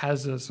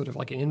has a sort of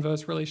like an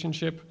inverse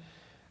relationship.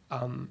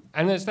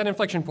 And there's that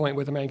inflection point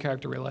where the main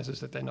character realizes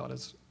that they're not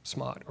as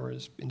smart or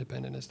as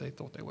independent as they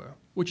thought they were,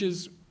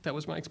 that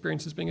was my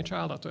experience as being a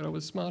child. I thought I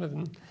was smarter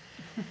than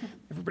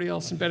everybody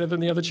else and better than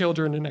the other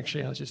children, and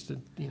actually I was just a,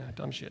 you know,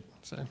 dumb shit.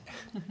 So.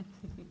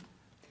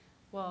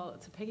 Well,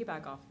 to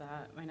piggyback off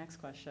that, my next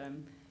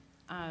question,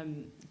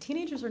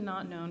 teenagers are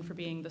not known for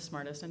being the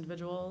smartest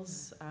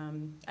individuals.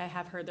 I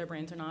have heard their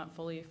brains are not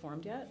fully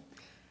formed yet.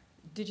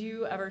 Did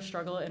you ever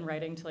struggle in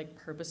writing to like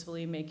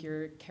purposefully make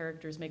your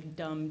characters make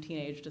dumb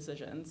teenage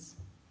decisions?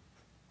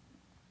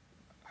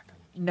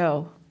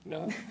 No.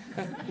 No.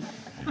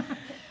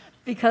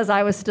 Because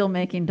I was still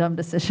making dumb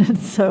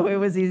decisions, so it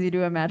was easy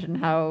to imagine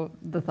how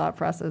the thought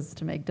process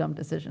to make dumb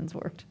decisions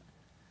worked.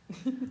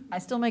 I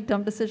still make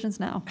dumb decisions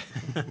now.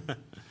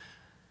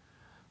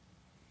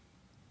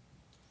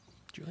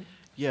 Julie?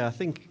 Yeah, I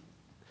think,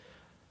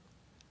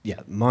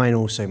 mine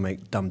also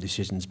make dumb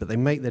decisions, but they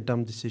make their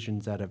dumb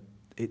decisions out of,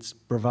 it's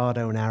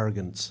bravado and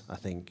arrogance, I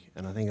think.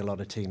 And I think a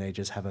lot of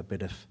teenagers have a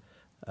bit of,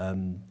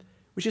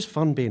 which is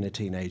fun being a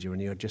teenager when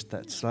you're just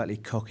that slightly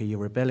cocky, you're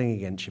rebelling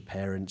against your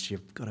parents,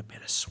 you've got a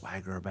bit of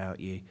swagger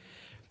about you.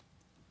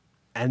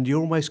 And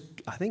you're almost,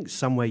 I think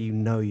somewhere you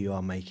know you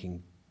are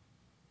making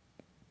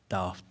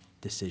daft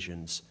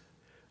decisions,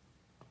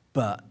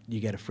 but you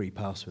get a free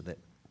pass with it.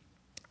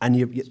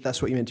 And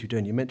that's what you're meant to be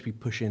doing. You're meant to be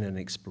pushing and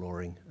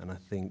exploring. And I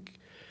think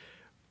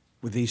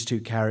with these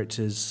two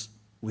characters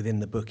within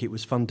the book, it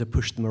was fun to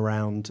push them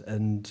around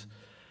and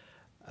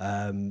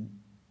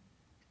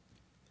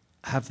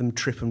have them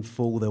trip and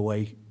fall their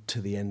way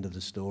to the end of the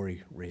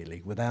story,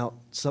 really, without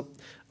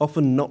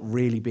often not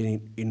really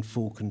being in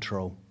full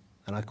control.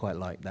 And I quite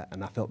like that.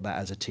 And I felt that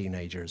as a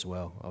teenager as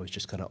well. I was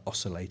just kind of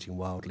oscillating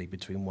wildly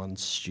between one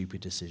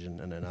stupid decision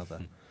and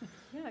another.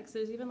 Yeah, because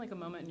there's even like a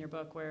moment in your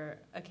book where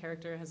a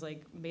character has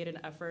like made an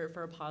effort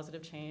for a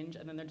positive change,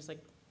 and then they're just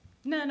like,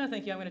 no,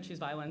 thank you, I'm going to choose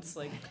violence.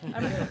 Like,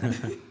 I'm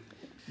gonna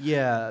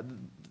Yeah,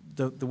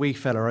 the wee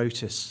fella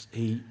Otis,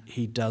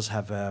 he does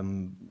have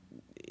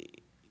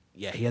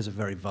he has a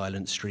very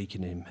violent streak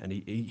in him, and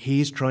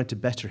he is trying to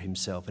better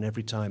himself, and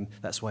every time,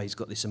 that's why he's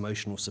got this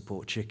emotional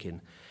support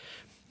chicken,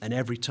 and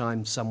every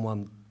time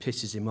someone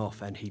pisses him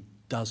off and he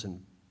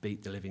doesn't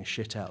beat the living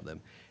shit out of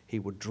them, he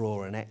would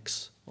draw an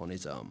X on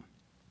his arm.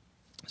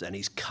 And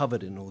he's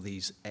covered in all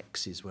these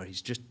X's where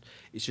it's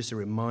just a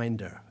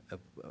reminder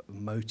of a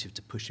motive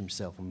to push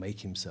himself and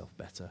make himself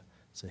better.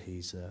 So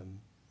he's a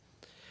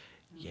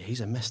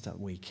messed up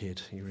wee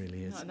kid. He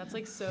really is. and that's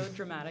like so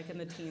dramatic in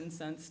the teen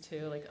sense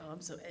too. Like, oh,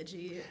 I'm so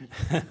edgy.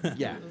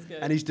 Yeah, It was good.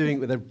 and he's doing it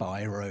with a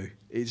biro.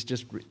 It's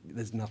just,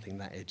 there's nothing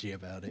that edgy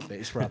about it, but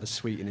it's rather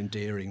sweet and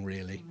endearing,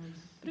 really.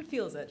 But it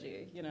feels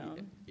edgy, you know.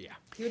 Yeah.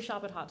 You would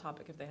shop at Hot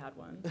Topic if they had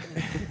one.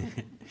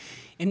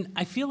 And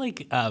I feel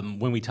like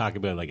when we talk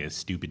about like a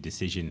stupid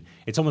decision,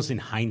 it's almost in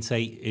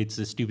hindsight, it's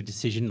a stupid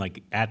decision.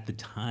 Like at the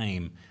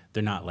time,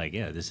 they're not like,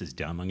 yeah, this is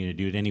dumb, I'm going to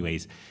do it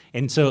anyways.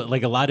 And so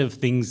like a lot of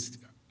things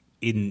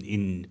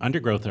in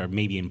Undergrowth are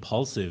maybe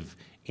impulsive,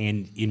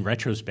 and in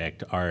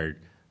retrospect are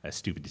a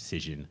stupid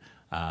decision.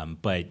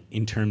 But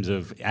in terms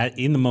of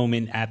in the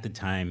moment, at the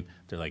time,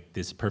 they're like,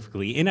 this is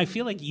perfectly. And I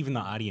feel like even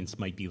the audience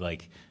might be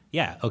like,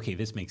 yeah, okay,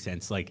 this makes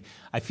sense. Like,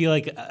 I feel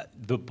like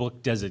the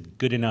book does a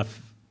good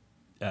enough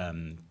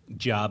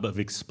job of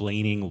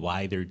explaining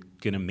why they're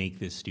gonna make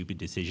this stupid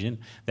decision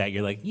that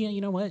you're like, yeah, you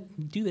know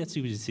what? Do that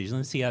stupid decision.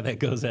 Let's see how that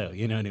goes out.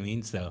 You know what I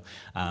mean? So,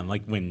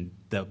 like when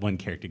the one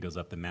character goes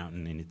up the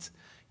mountain and it's,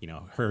 you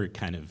know, her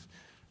kind of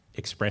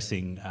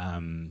expressing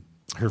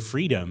her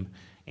freedom,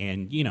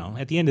 and you know,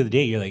 at the end of the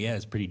day, you're like, yeah,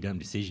 it's a pretty dumb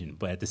decision.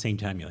 But at the same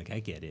time, you're like,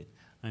 I get it.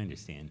 I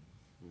understand.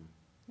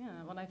 Yeah,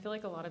 well, I feel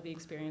like a lot of the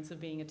experience of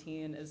being a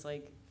teen is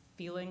like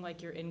feeling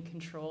like you're in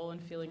control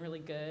and feeling really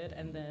good,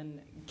 and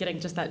then getting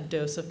just that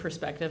dose of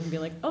perspective and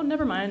being like, oh,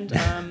 never mind,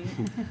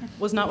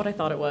 was not what I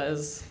thought it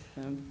was.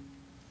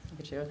 Look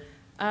at you.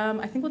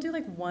 I think we'll do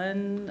like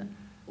one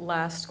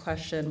last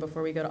question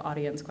before we go to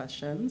audience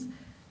questions.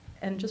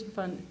 And just for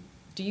fun,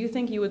 do you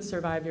think you would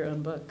survive your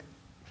own book?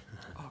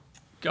 Oh,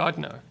 God,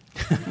 no.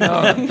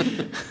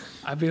 No.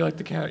 I'd be like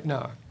the character.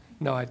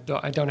 No, I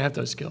don't have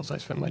those skills. I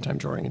spent my time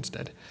drawing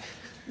instead.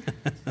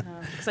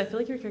 Because I feel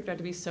like your character had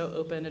to be so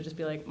open to just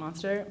be like,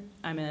 monster,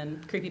 I'm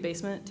in. Creepy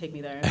basement, take me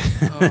there.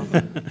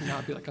 No,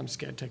 I'd be like, I'm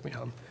scared, take me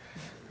home.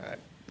 All right.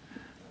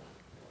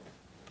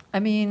 I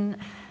mean,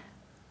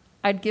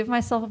 I'd give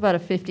myself about a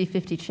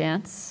 50-50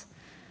 chance.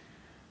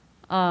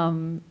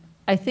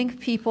 I think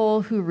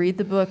people who read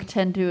the book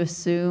tend to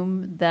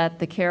assume that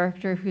the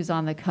character who's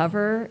on the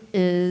cover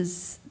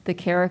is the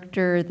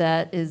character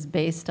that is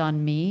based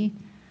on me,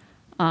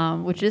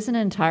 which isn't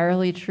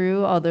entirely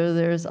true, although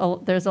there's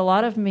a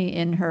lot of me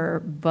in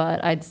her,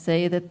 but I'd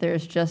say that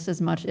there's just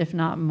as much, if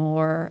not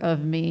more,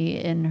 of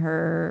me in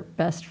her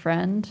best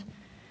friend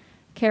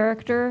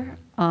character.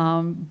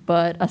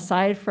 But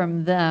aside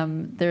from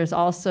them, there's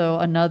also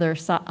another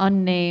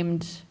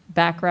unnamed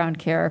background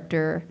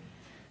character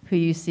who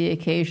you see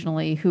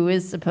occasionally, who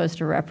is supposed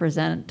to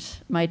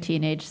represent my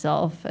teenage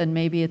self, and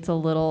maybe it's a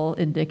little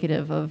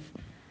indicative of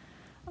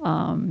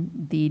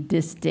the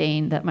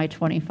disdain that my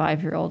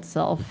 25-year-old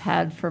self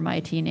had for my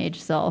teenage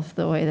self,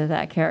 the way that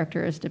that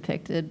character is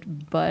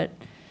depicted. But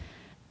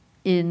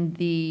in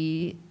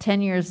the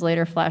 10 years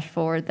later flash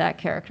forward, that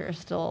character is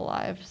still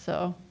alive.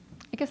 So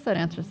I guess that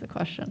answers the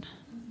question.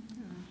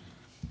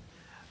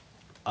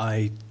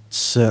 I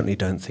certainly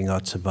don't think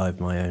I'd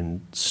survive my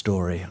own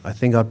story. I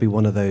think I'd be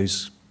one of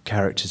those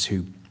characters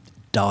who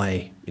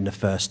die in the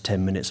first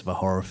 10 minutes of a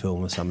horror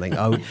film or something.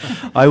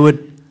 I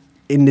would,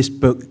 in this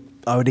book,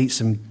 I would eat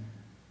some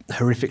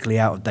horrifically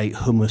out-of-date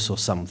hummus or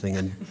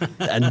something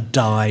and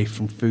die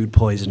from food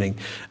poisoning.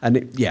 And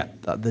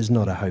there's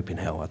not a hope in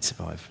hell I'd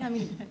survive. Yeah, I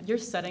mean, your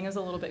setting is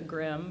a little bit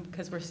grim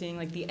because we're seeing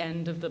like the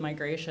end of the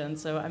migration.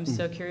 So I'm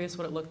so curious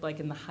what it looked like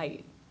in the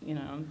height. You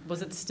know,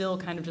 was it still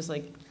kind of just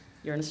like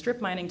you're in a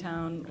strip mining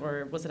town,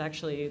 or was it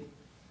actually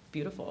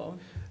beautiful?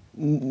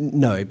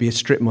 No, it'd be a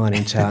strip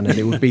mining town, and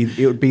it would be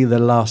the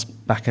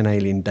last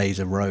bacchanalian days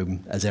of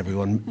Rome as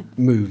everyone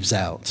moves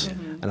out.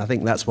 Mm-hmm. And I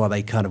think that's why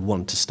they kind of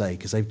want to stay,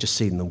 because they've just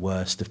seen the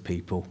worst of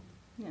people.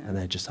 Yeah. And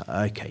they're just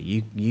like, okay,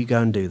 you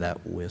go and do that,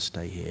 we'll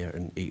stay here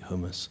and eat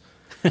hummus.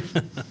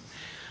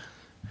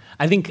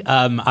 I think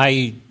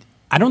I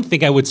don't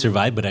think I would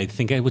survive, but I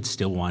think I would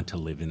still want to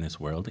live in this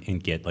world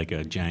and get like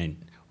a giant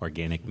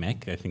organic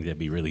mech. I think that'd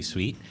be really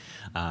sweet,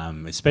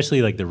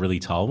 especially like the really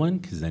tall one,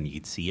 because then you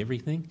could see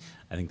everything.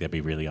 I think that'd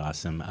be really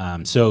awesome.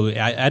 So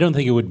I don't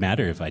think it would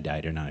matter if I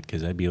died or not,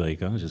 because I'd be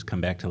like, oh, just come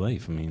back to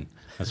life. I mean,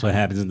 that's what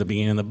happens at the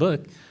beginning of the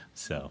book.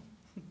 So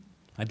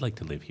I'd like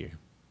to live here.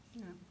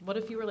 Yeah. What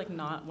if you were like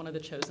not one of the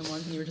chosen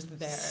ones and you were just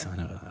there? Son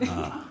of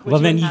a... well,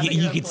 then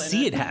you could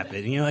see it happen.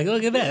 And you're like,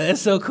 look at that.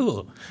 That's so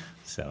cool.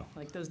 So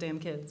like those damn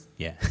kids.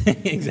 Yeah,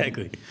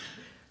 exactly.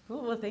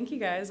 Cool. Well, thank you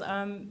guys.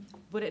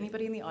 Would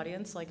anybody in the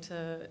audience like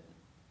to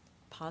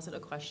posit a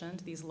question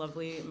to these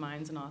lovely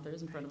minds and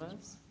authors in front of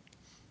us?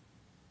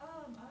 I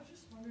was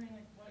just wondering,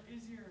 like, what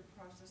is your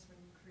process when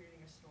creating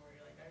a story?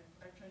 Like,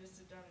 I've tried to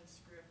sit down and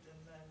script, and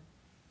then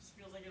it just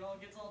feels like it all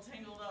gets all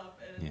tangled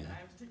up, and I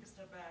have to take a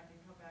step back and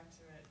come back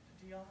to it.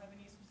 Do y'all have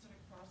any specific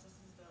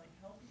processes that like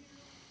help you?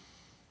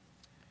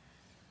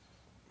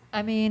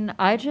 I mean,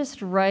 I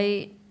just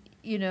write,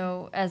 you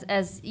know,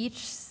 as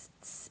each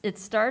it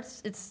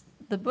starts.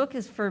 The book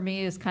is for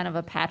me is kind of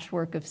a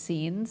patchwork of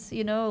scenes,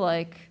 you know,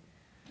 like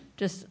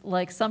just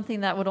like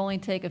something that would only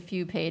take a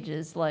few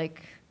pages,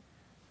 like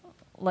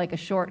a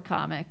short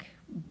comic.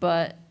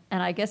 And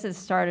I guess it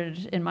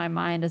started in my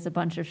mind as a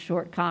bunch of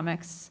short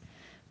comics,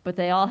 but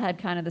they all had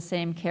kind of the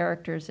same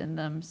characters in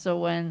them. So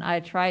when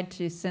I tried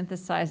to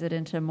synthesize it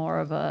into more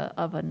of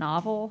a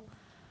novel,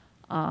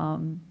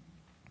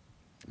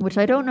 which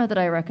I don't know that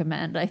I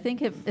recommend. I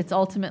think it's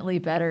ultimately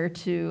better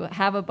to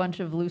have a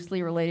bunch of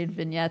loosely related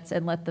vignettes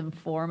and let them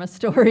form a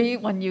story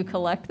when you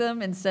collect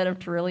them, instead of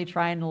to really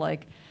trying to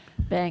like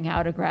bang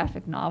out a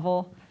graphic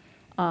novel.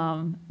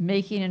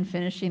 Making and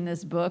finishing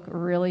this book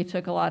really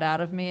took a lot out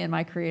of me, and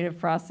my creative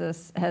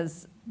process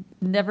has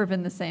never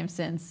been the same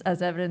since,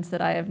 as evidence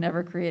that I have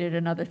never created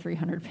another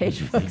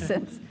 300-page book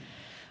since.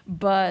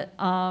 But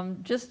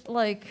just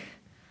like,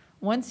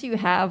 once you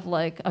have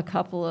like a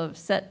couple of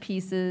set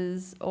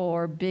pieces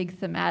or big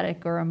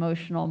thematic or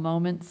emotional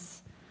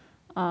moments,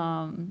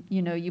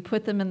 you know, you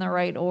put them in the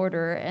right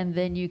order, and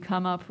then you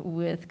come up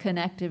with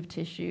connective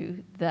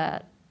tissue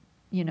that,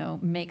 you know,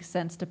 makes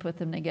sense to put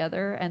them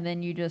together. And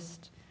then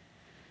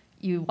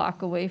you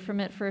walk away from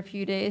it for a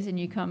few days, and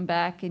you come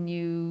back and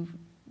you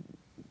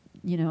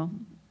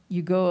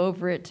go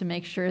over it to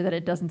make sure that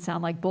it doesn't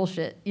sound like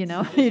bullshit, you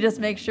know? You just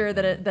make sure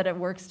that it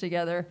works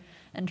together,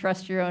 and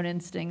trust your own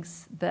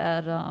instincts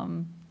that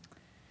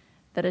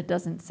it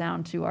doesn't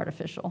sound too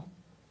artificial.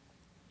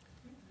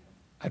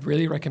 I'd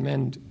really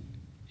recommend,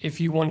 if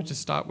you wanted to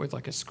start with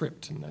like a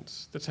script, and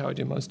that's how I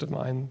do most of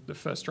mine, the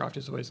first draft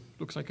is always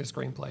looks like a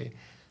screenplay.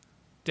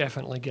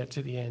 Definitely get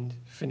to the end,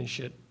 finish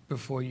it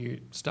before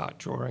you start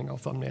drawing or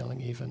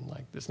thumbnailing even.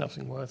 Like, there's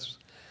nothing worse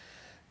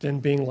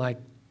than being like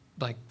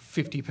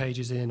 50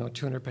 pages in or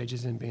 200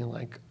 pages in, being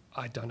like,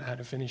 I don't know how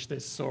to finish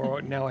this,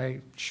 or now I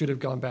should have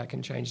gone back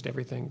and changed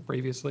everything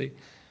previously.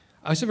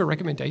 I also have a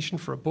recommendation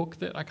for a book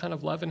that I kind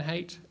of love and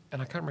hate,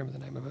 and I can't remember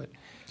the name of it,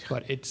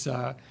 but it's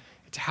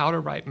How to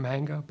Write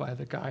Manga by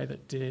the guy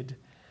that did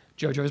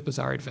JoJo's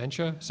Bizarre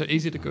Adventure. So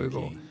easy to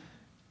Google. Okay.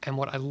 And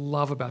what I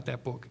love about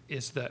that book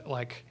is that,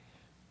 like,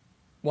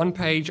 one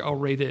page I'll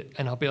read it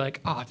and I'll be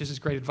like, this is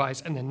great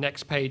advice, and the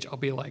next page I'll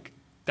be like,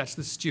 that's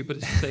the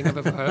stupidest thing I've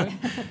ever heard.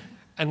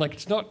 And like,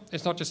 it's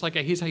not just like,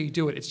 here's how you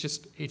do it.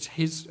 It's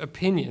his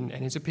opinion,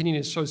 and his opinion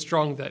is so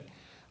strong that,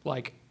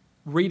 like,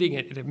 reading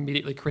it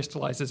immediately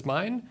crystallizes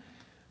mine.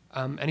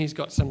 And he's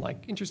got some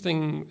like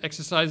interesting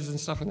exercises and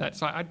stuff in that.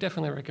 So I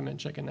definitely recommend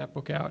checking that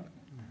book out.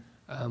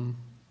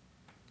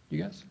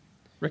 You guys,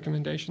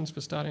 recommendations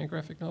for starting a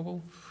graphic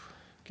novel,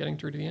 getting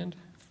through to the end?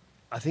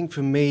 I think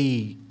for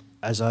me,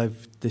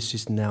 this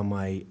is now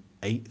my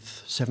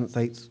seventh,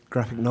 eighth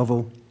graphic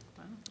novel,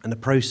 and the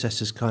process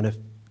has kind of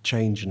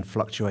changed and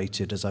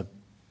fluctuated as I've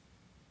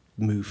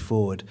moved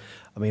forward.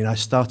 I mean, I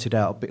started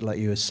out a bit like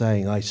you were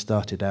saying. I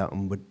started out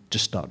and would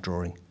just start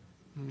drawing,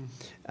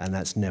 and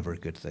that's never a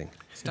good thing.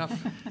 It's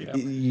tough. Yeah.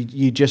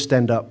 You just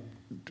end up,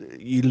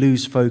 you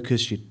lose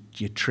focus,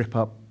 you trip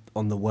up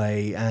on the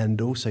way,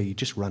 and also you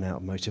just run out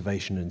of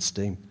motivation and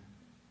steam.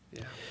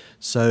 Yeah.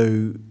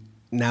 So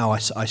now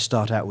I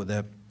start out with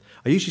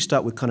I usually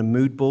start with kind of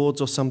mood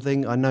boards or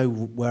something. I know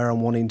where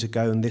I'm wanting to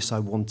go, and I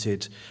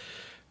wanted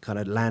kind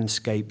of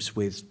landscapes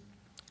with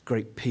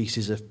great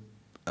pieces of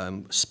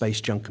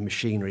space junk and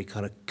machinery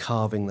kind of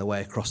carving their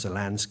way across the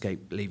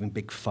landscape, leaving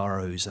big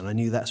furrows. And I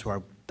knew that's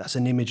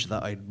an image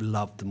that I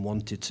loved and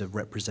wanted to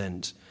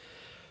represent.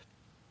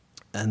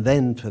 And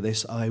then for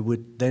this, I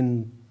would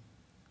then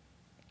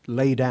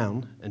lay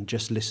down and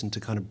just listen to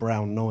kind of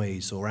brown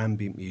noise or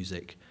ambient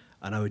music,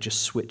 and I would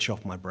just switch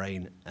off my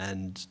brain,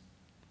 and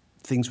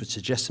things would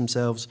suggest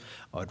themselves.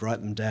 I would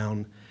write them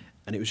down,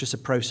 and it was just a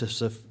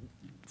process of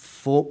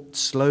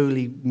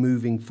slowly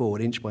moving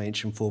forward, inch by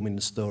inch, and forming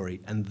the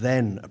story, and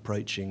then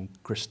approaching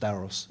Chris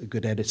Darros, a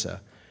good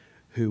editor,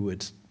 who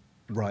would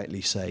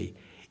rightly say,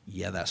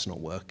 yeah, that's not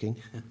working,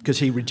 because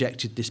he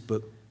rejected this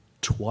book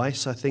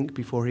twice, I think,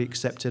 before he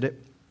accepted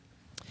it.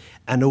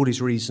 And all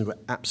his reasons were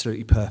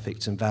absolutely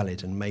perfect and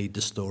valid and made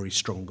the story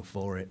stronger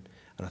for it.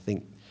 And I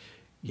think,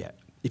 yeah,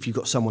 if you've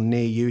got someone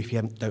near you, if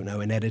you don't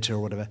know, an editor or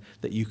whatever,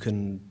 that you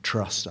can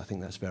trust, I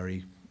think that's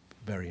very,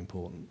 very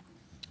important.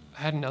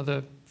 I had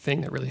another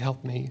thing that really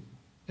helped me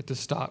at the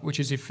start, which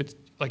is if it's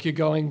like you're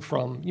going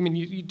from,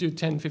 you do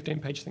 10,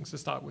 15-page things to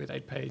start with,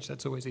 8-page,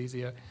 that's always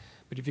easier.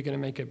 But if you're going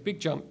to make a big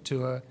jump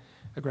to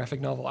a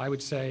graphic novel, I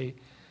would say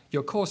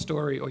your core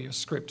story or your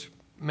script,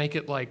 make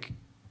it like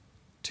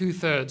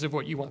 2/3 of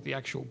what you want the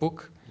actual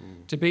book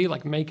to be.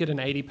 Like, make it an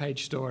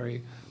 80-page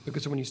story,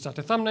 because when you start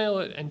to thumbnail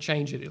it and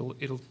change it,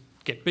 it'll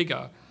get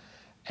bigger.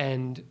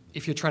 And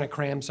if you're trying to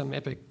cram some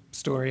epic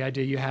story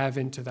idea you have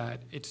into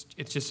that, it's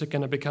just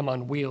going to become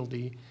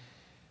unwieldy,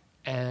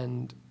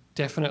 and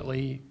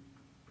definitely,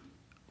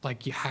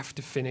 like, you have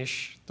to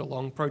finish the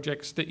long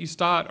projects that you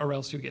start, or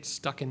else you'll get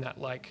stuck in that,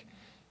 like,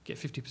 get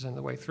 50% of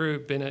the way through,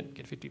 bin it,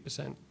 get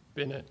 50%,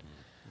 bin it.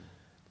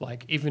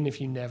 Like, even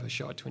if you never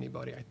show it to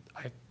anybody,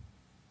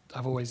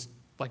 I've always,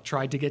 like,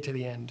 tried to get to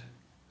the end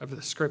of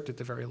the script at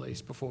the very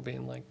least before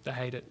being like, I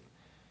hate it,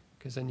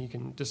 because then you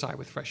can decide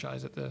with fresh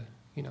eyes at the,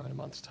 in a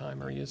month's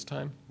time or a year's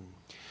time.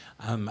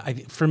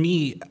 For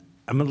me,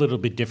 I'm a little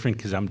bit different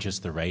because I'm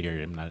just the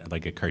writer. I'm not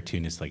like a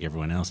cartoonist like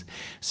everyone else.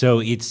 So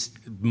it's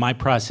my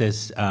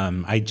process.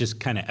 I just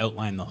kind of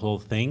outline the whole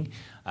thing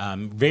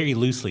very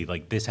loosely,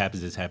 like this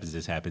happens, this happens,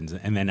 this happens,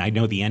 and then I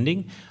know the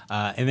ending.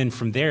 And then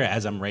from there,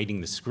 as I'm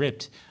writing the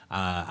script,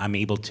 I'm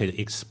able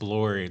to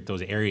explore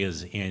those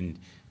areas and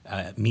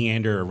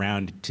meander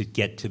around to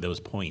get to those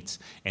points.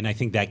 And I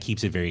think that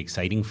keeps it very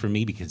exciting for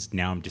me because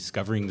now I'm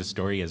discovering the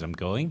story as I'm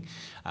going.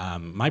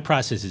 My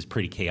process is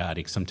pretty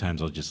chaotic.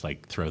 Sometimes I'll just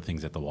like throw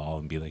things at the wall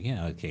and be like,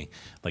 yeah, okay,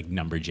 like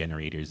number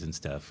generators and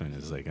stuff. And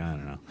it's like, I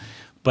don't know.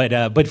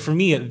 But for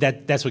me,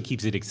 that's what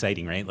keeps it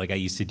exciting, right? Like I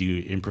used to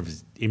do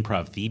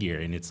improv theater,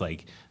 and it's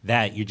like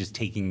that, you're just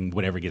taking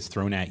whatever gets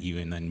thrown at you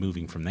and then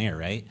moving from there,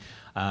 right?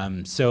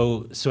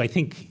 So I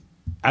think,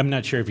 I'm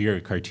not sure if you're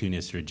a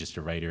cartoonist or just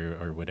a writer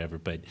or whatever,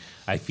 but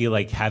I feel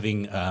like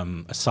having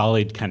a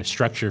solid kind of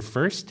structure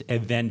first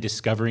and then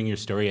discovering your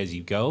story as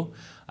you go,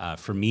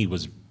 for me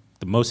was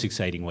the most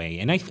exciting way.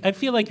 And I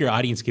feel like your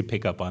audience can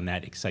pick up on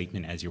that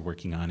excitement as you're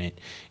working on it,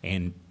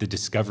 and the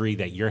discovery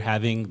that you're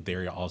having,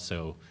 they're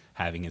also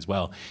having as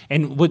well.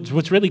 And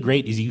what's really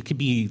great is you could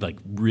be like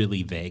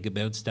really vague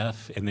about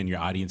stuff, and then your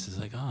audience is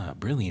like, oh,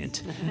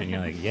 brilliant. And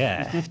you're like,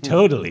 yeah,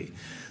 totally.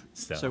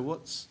 So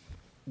what's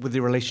with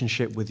the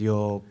relationship with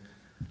your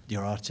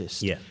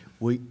artist? Yeah.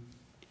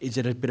 Is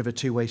it a bit of a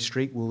two-way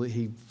street? Will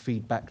he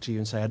feed back to you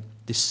and say,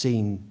 this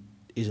scene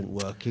isn't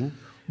working?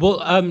 Well,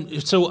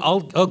 so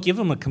I'll give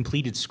him a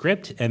completed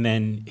script, and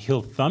then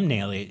he'll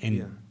thumbnail it,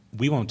 and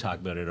we won't talk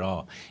about it at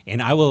all.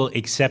 And I will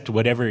accept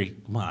whatever,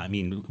 well, I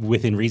mean,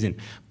 within reason,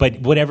 but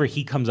whatever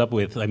he comes up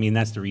with, I mean,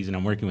 that's the reason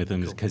I'm working with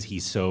him, is because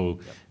he's so,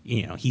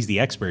 he's the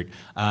expert.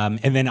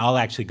 And then I'll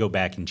actually go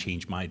back and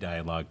change my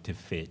dialogue to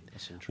fit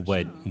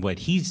what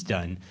he's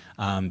done.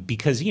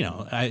 Because,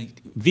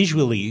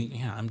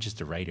 visually, I'm just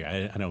a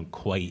writer. I don't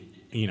quite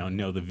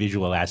know the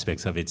visual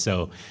aspects of it.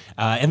 So,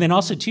 and then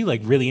also too,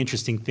 like really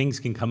interesting things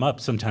can come up.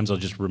 Sometimes I'll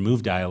just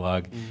remove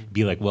dialogue,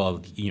 be like, well,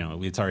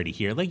 it's already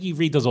here. Like you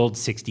read those old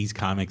 60s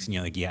comics and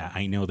you're like, yeah,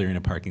 I know they're in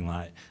a parking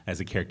lot, as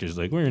the character's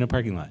like, we're in a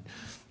parking lot.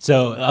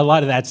 So a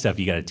lot of that stuff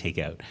you got to take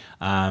out.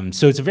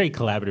 So it's a very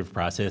collaborative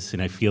process,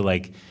 and I feel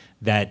like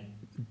that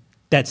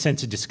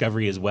sense of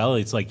discovery as well.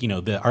 It's like,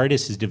 the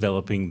artist is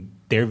developing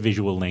their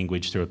visual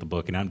language throughout the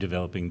book, and I'm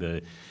developing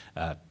the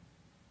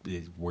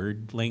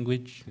word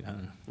language,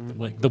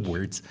 like the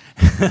words.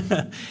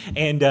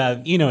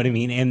 And you know what I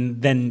mean?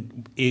 And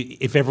then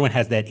if everyone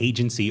has that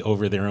agency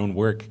over their own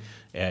work,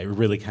 it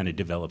really kind of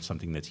develops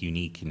something that's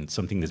unique and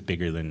something that's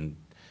bigger than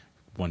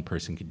one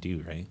person could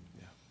do, right?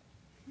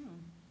 Yeah.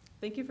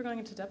 Thank you for going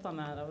into depth on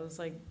that. That was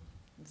like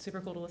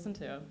super cool to listen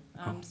to.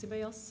 Does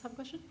anybody else have a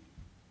question?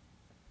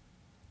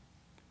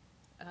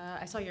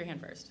 I saw your hand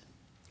first.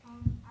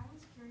 I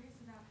was curious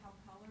about how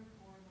color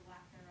or the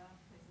lack thereof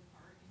plays a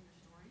part in your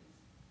stories,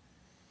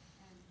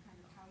 and kind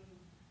of how you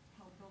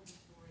help build the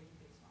story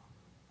based off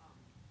of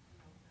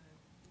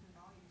the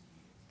values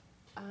you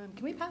use.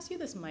 Can we pass you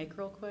this mic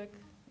real quick?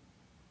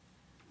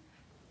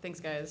 Thanks,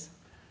 guys.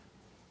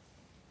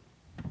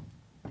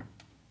 I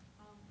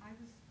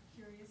was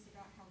curious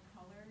about how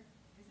color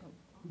is it.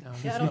 No,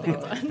 Yeah, I don't think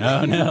it's on.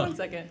 Oh, no. 1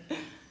 second.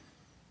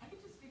 I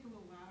could just speak a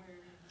little louder.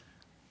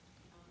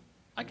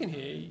 I can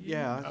hear you.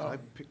 Yeah, I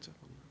picked up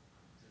on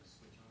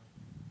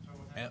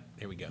that. Yep,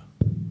 there we go.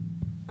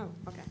 Oh,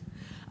 okay.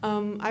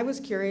 I was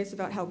curious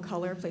about how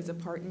color plays a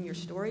part in your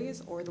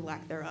stories, or the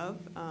lack thereof,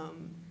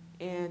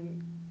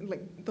 and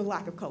like the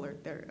lack of color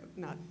there,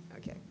 not,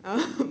 okay.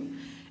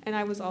 And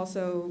I was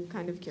also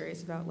kind of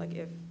curious about like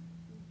if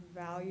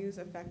values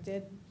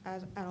affected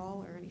at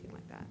all or anything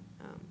like that.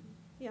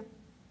 Yeah.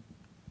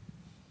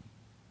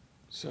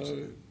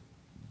 So,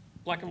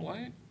 black and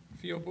white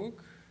for your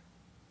book?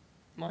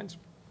 Mine's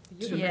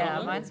Yeah,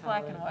 two-color. mine's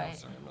black and Oh, white.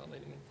 sorry, I'm not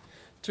leaning in.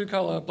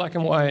 2-color, black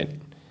and white,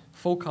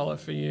 full color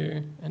for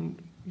you,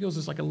 and yours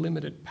is like a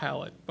limited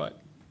palette, but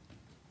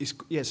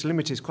It's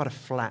limited. It's quite a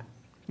flat,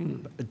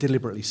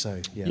 deliberately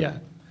so. Yeah.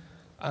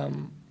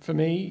 For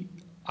me,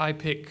 I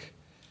pick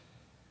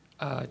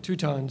 2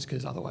 tones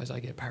because otherwise I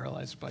get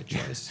paralyzed by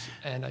choice,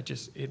 and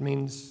it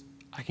means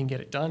I can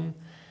get it done,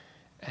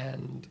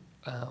 and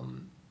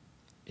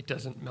it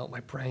doesn't melt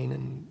my brain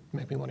and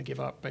make me want to give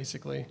up,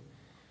 basically.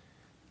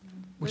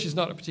 Which is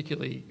not a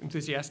particularly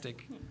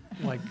enthusiastic,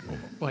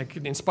 like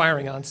an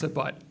inspiring answer,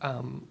 but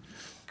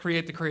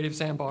create the creative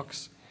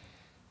sandbox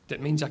that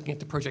means I can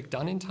get the project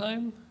done in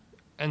time,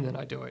 and then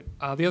I do it.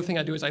 The other thing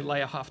I do is I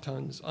layer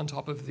halftones on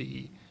top of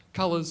the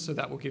colors, so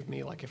that will give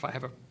me, like if I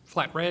have a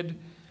flat red,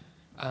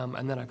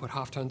 and then I put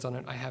halftones on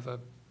it, I have a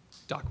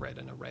dark red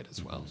and a red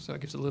as well. So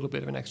it gives a little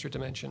bit of an extra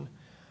dimension.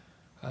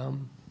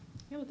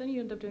 Yeah, but then you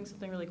end up doing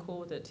something really cool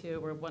with it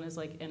too, where one is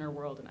like inner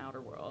world and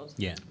outer world.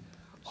 Yeah.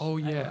 Oh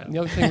yeah, and the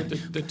other thing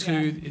with the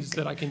two is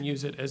that I can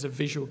use it as a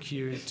visual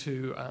cue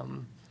to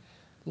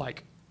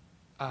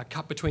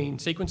cut between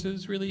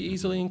sequences really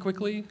easily and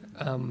quickly.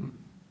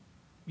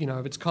 You know,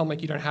 if it's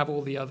comic, you don't have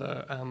all the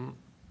other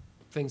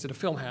things that a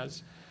film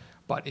has,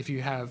 but if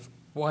you have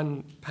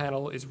one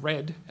panel is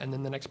red and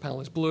then the next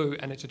panel is blue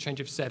and it's a change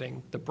of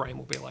setting, the brain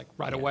will be like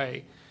right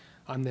away,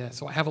 I'm there.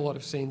 So I have a lot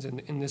of scenes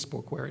in this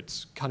book where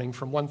it's cutting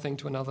from one thing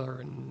to another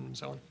and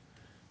so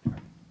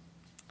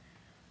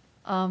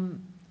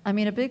on. I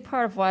mean, a big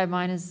part of why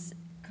mine is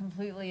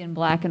completely in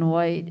black and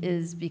white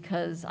is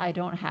because I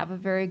don't have a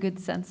very good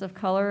sense of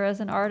color as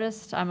an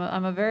artist. I'm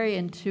a very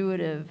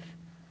intuitive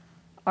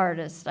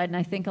artist, and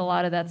I think a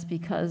lot of that's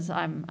because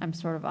I'm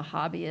sort of a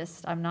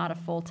hobbyist. I'm not a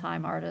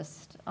full-time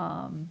artist,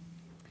 and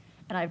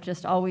I've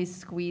just always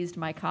squeezed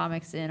my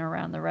comics in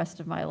around the rest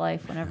of my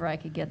life whenever I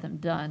could get them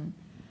done.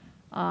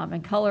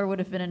 And color would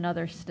have been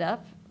another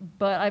step,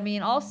 but I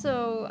mean,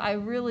 also I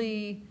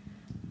really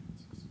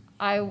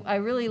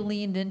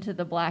leaned into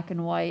the black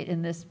and white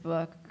in this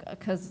book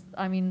because,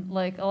 I mean,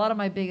 like a lot of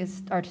my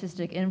biggest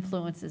artistic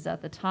influences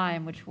at the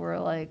time, which were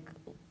like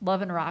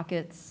Love and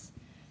Rockets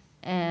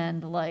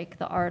and like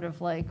the art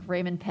of like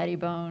Raymond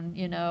Pettibone,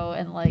 you know,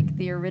 and like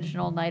the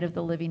original Night of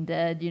the Living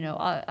Dead, you know,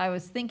 I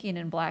was thinking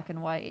in black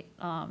and white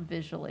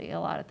visually a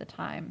lot at the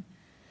time.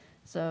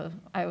 So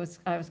I was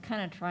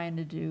kind of trying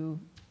to do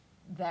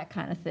that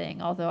kind of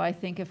thing, although I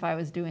think if I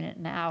was doing it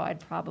now, I'd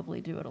probably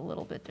do it a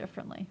little bit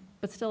differently,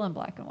 but still in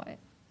black and white.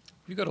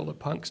 You've got all the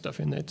punk stuff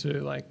in there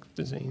too, like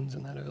the zines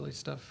and that early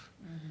stuff.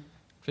 Mm-hmm.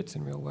 Fits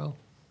in real well.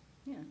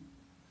 Yeah.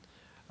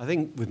 I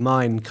think with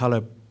mine,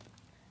 colour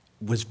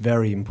was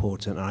very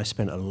important, and I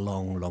spent a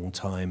long, long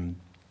time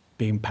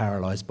being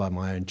paralysed by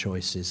my own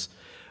choices.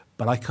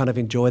 But I kind of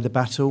enjoy the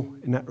battle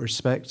in that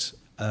respect.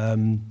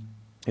 It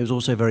was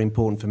also very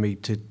important for me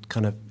to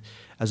kind of,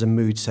 as a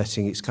mood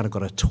setting, it's kind of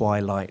got a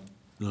twilight,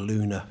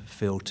 lunar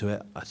feel to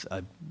it.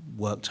 I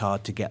worked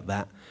hard to get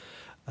that.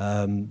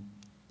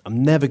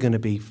 I'm never going to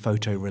be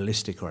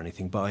photorealistic or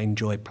anything, but I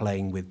enjoy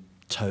playing with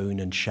tone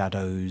and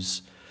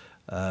shadows.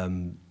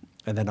 And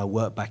then I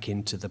work back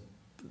into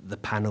the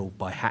panel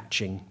by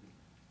hatching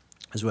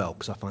as well,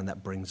 because I find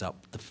that brings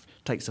up,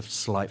 takes a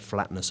slight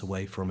flatness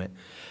away from it.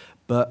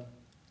 But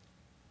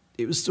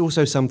it was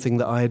also something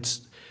that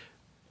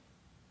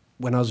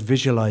when I was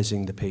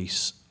visualizing the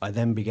piece, I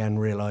then began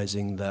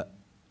realizing that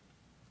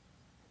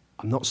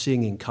I'm not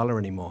seeing in color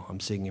anymore, I'm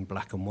seeing in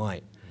black and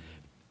white.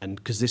 And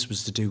because this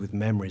was to do with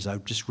memories, I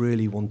just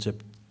really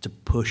wanted to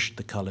push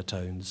the color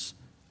tones,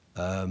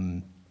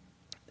 to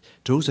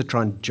also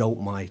try and jolt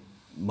my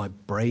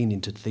brain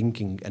into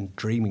thinking and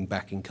dreaming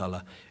back in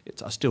color.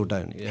 I still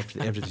don't,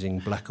 everything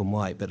black and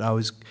white, but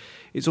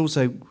it's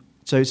also,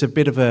 so it's a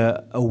bit of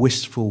a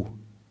wistful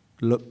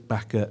look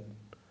back at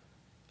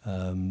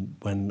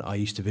when I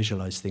used to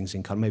visualize things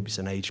in color. Maybe it's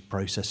an age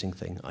processing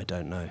thing, I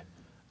don't know.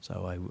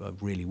 So I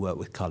really work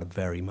with color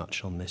very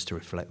much on this to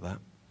reflect that.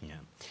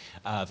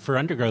 Yeah. For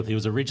Undergrowth, it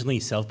was originally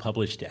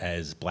self-published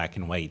as black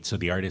and white, so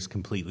the artist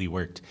completely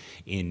worked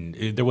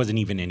there wasn't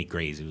even any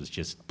grays, it was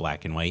just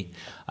black and white.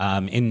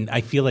 And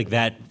I feel like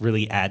that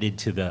really added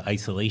to the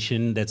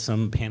isolation that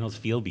some panels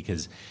feel,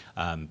 because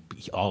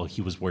all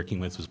he was working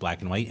with was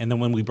black and white. And then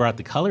when we brought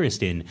the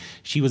colorist in,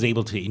 she was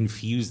able to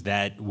infuse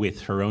that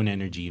with her own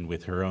energy and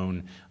with her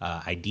own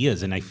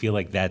ideas. And I feel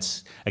like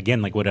that's,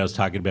 again, like what I was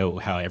talking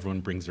about, how everyone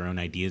brings their own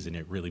ideas and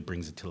it really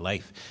brings it to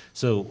life.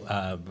 So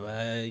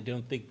I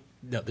don't think,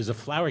 no, there's a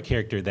flower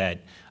character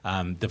that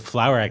the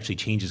flower actually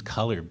changes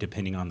color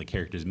depending on the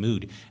character's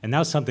mood. And that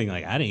was something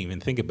like I didn't even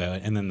think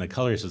about. And then the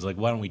colorist was like,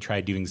 why don't we try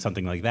doing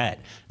something like that?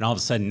 And all of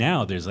a sudden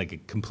now there's like a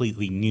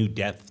completely new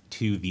depth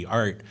to the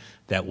art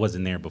that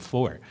wasn't there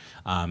before.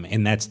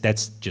 And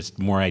that's just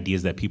more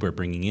ideas that people are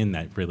bringing in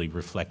that really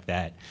reflect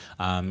that.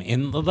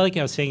 And like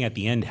I was saying at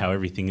the end, how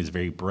everything is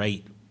very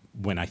bright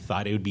when I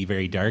thought it would be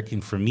very dark.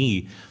 And for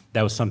me,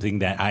 that was something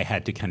that I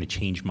had to kind of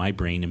change my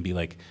brain and be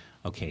like,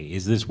 okay,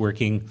 is this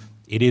working?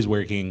 It is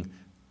working.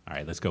 All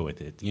right, let's go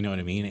with it. You know what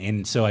I mean?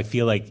 And so I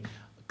feel like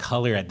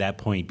color at that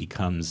point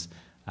becomes,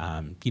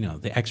 you know,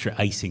 the extra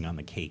icing on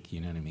the cake. You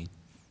know what I mean?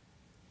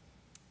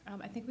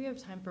 I think we have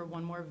time for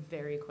one more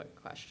very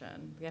quick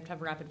question. We have to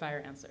have rapid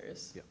fire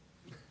answers. Yep.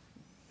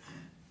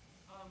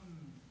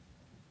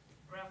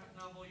 Graphic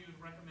novel you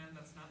would recommend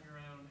that's not your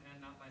own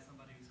and not by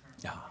somebody who's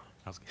currently. Yeah,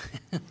 that was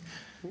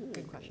good.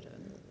 Good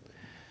question.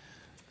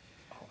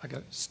 I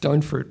got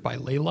Stone Fruit by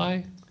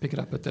Leli. Pick it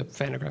up at the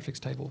Fantagraphics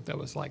table. That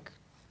was like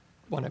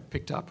one I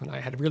picked up, and I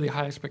had really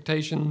high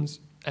expectations,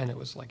 and it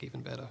was like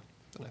even better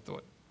than I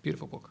thought.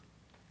 Beautiful book.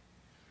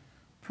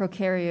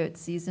 Prokaryote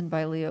Season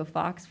by Leo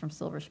Fox from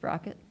Silver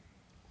Sprocket.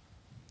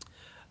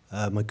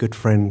 My good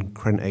friend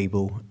Crent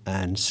Abel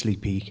and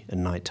Sleepy at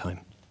Nighttime.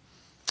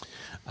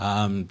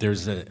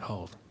 There's a,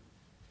 oh,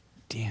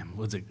 damn,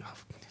 what's it? Oh,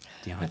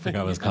 damn, I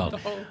forgot what it's called.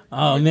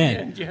 Oh,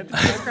 man. You had to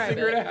Describe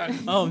figure it it. out.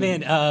 Oh,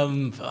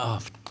 man.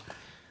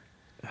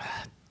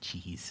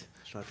 Jeez.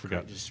 Should I Forgot.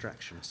 create a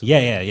distraction?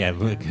 Yeah.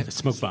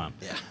 Smoke bomb.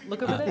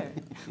 Look over there.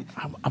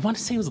 I want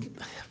to say it was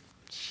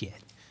shit.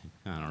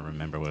 I don't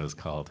remember what it was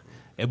called,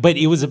 but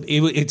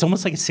it's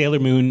almost like a Sailor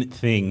Moon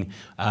thing,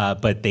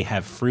 but they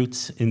have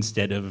fruits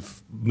instead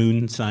of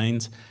moon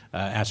signs,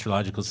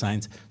 astrological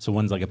signs. So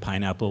one's like a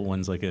pineapple,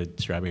 one's like a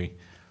strawberry.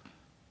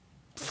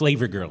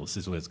 Flavor Girls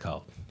is what it's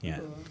called. Yeah,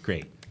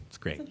 great. It's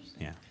great.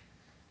 Yeah.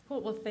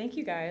 Cool. Well, thank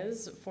you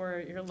guys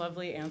for your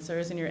lovely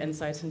answers and your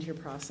insights into your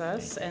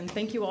process, and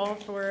thank you all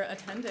for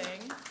attending.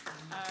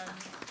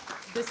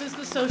 This is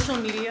the social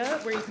media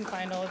where you can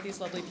find all of these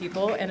lovely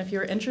people, and if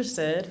you're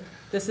interested,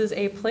 this is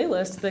a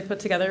playlist they put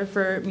together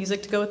for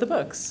music to go with the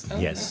books.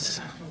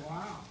 Yes.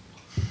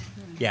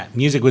 Yeah,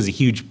 music was a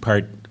huge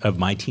part of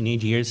my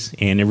teenage years,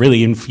 and it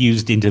really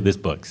infused into this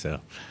book. So.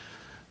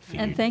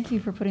 And thank you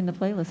for putting the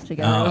playlist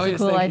together. Oh, It was a yes,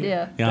 cool thank you.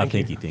 idea. Yeah,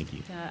 thank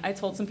you. Yeah, I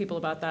told some people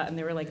about that, and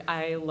they were like,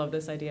 "I love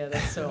this idea.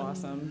 That's so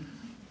awesome."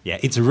 Yeah,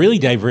 it's a really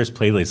diverse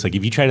playlist. Like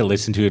if you try to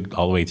listen to it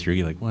all the way through,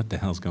 you're like, what the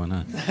hell's going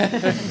on?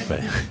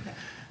 But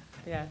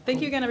Yeah.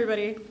 Thank you again,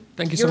 everybody.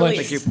 Thank you You're so much.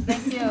 released.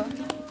 Thank you.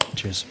 Thank you.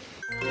 Cheers.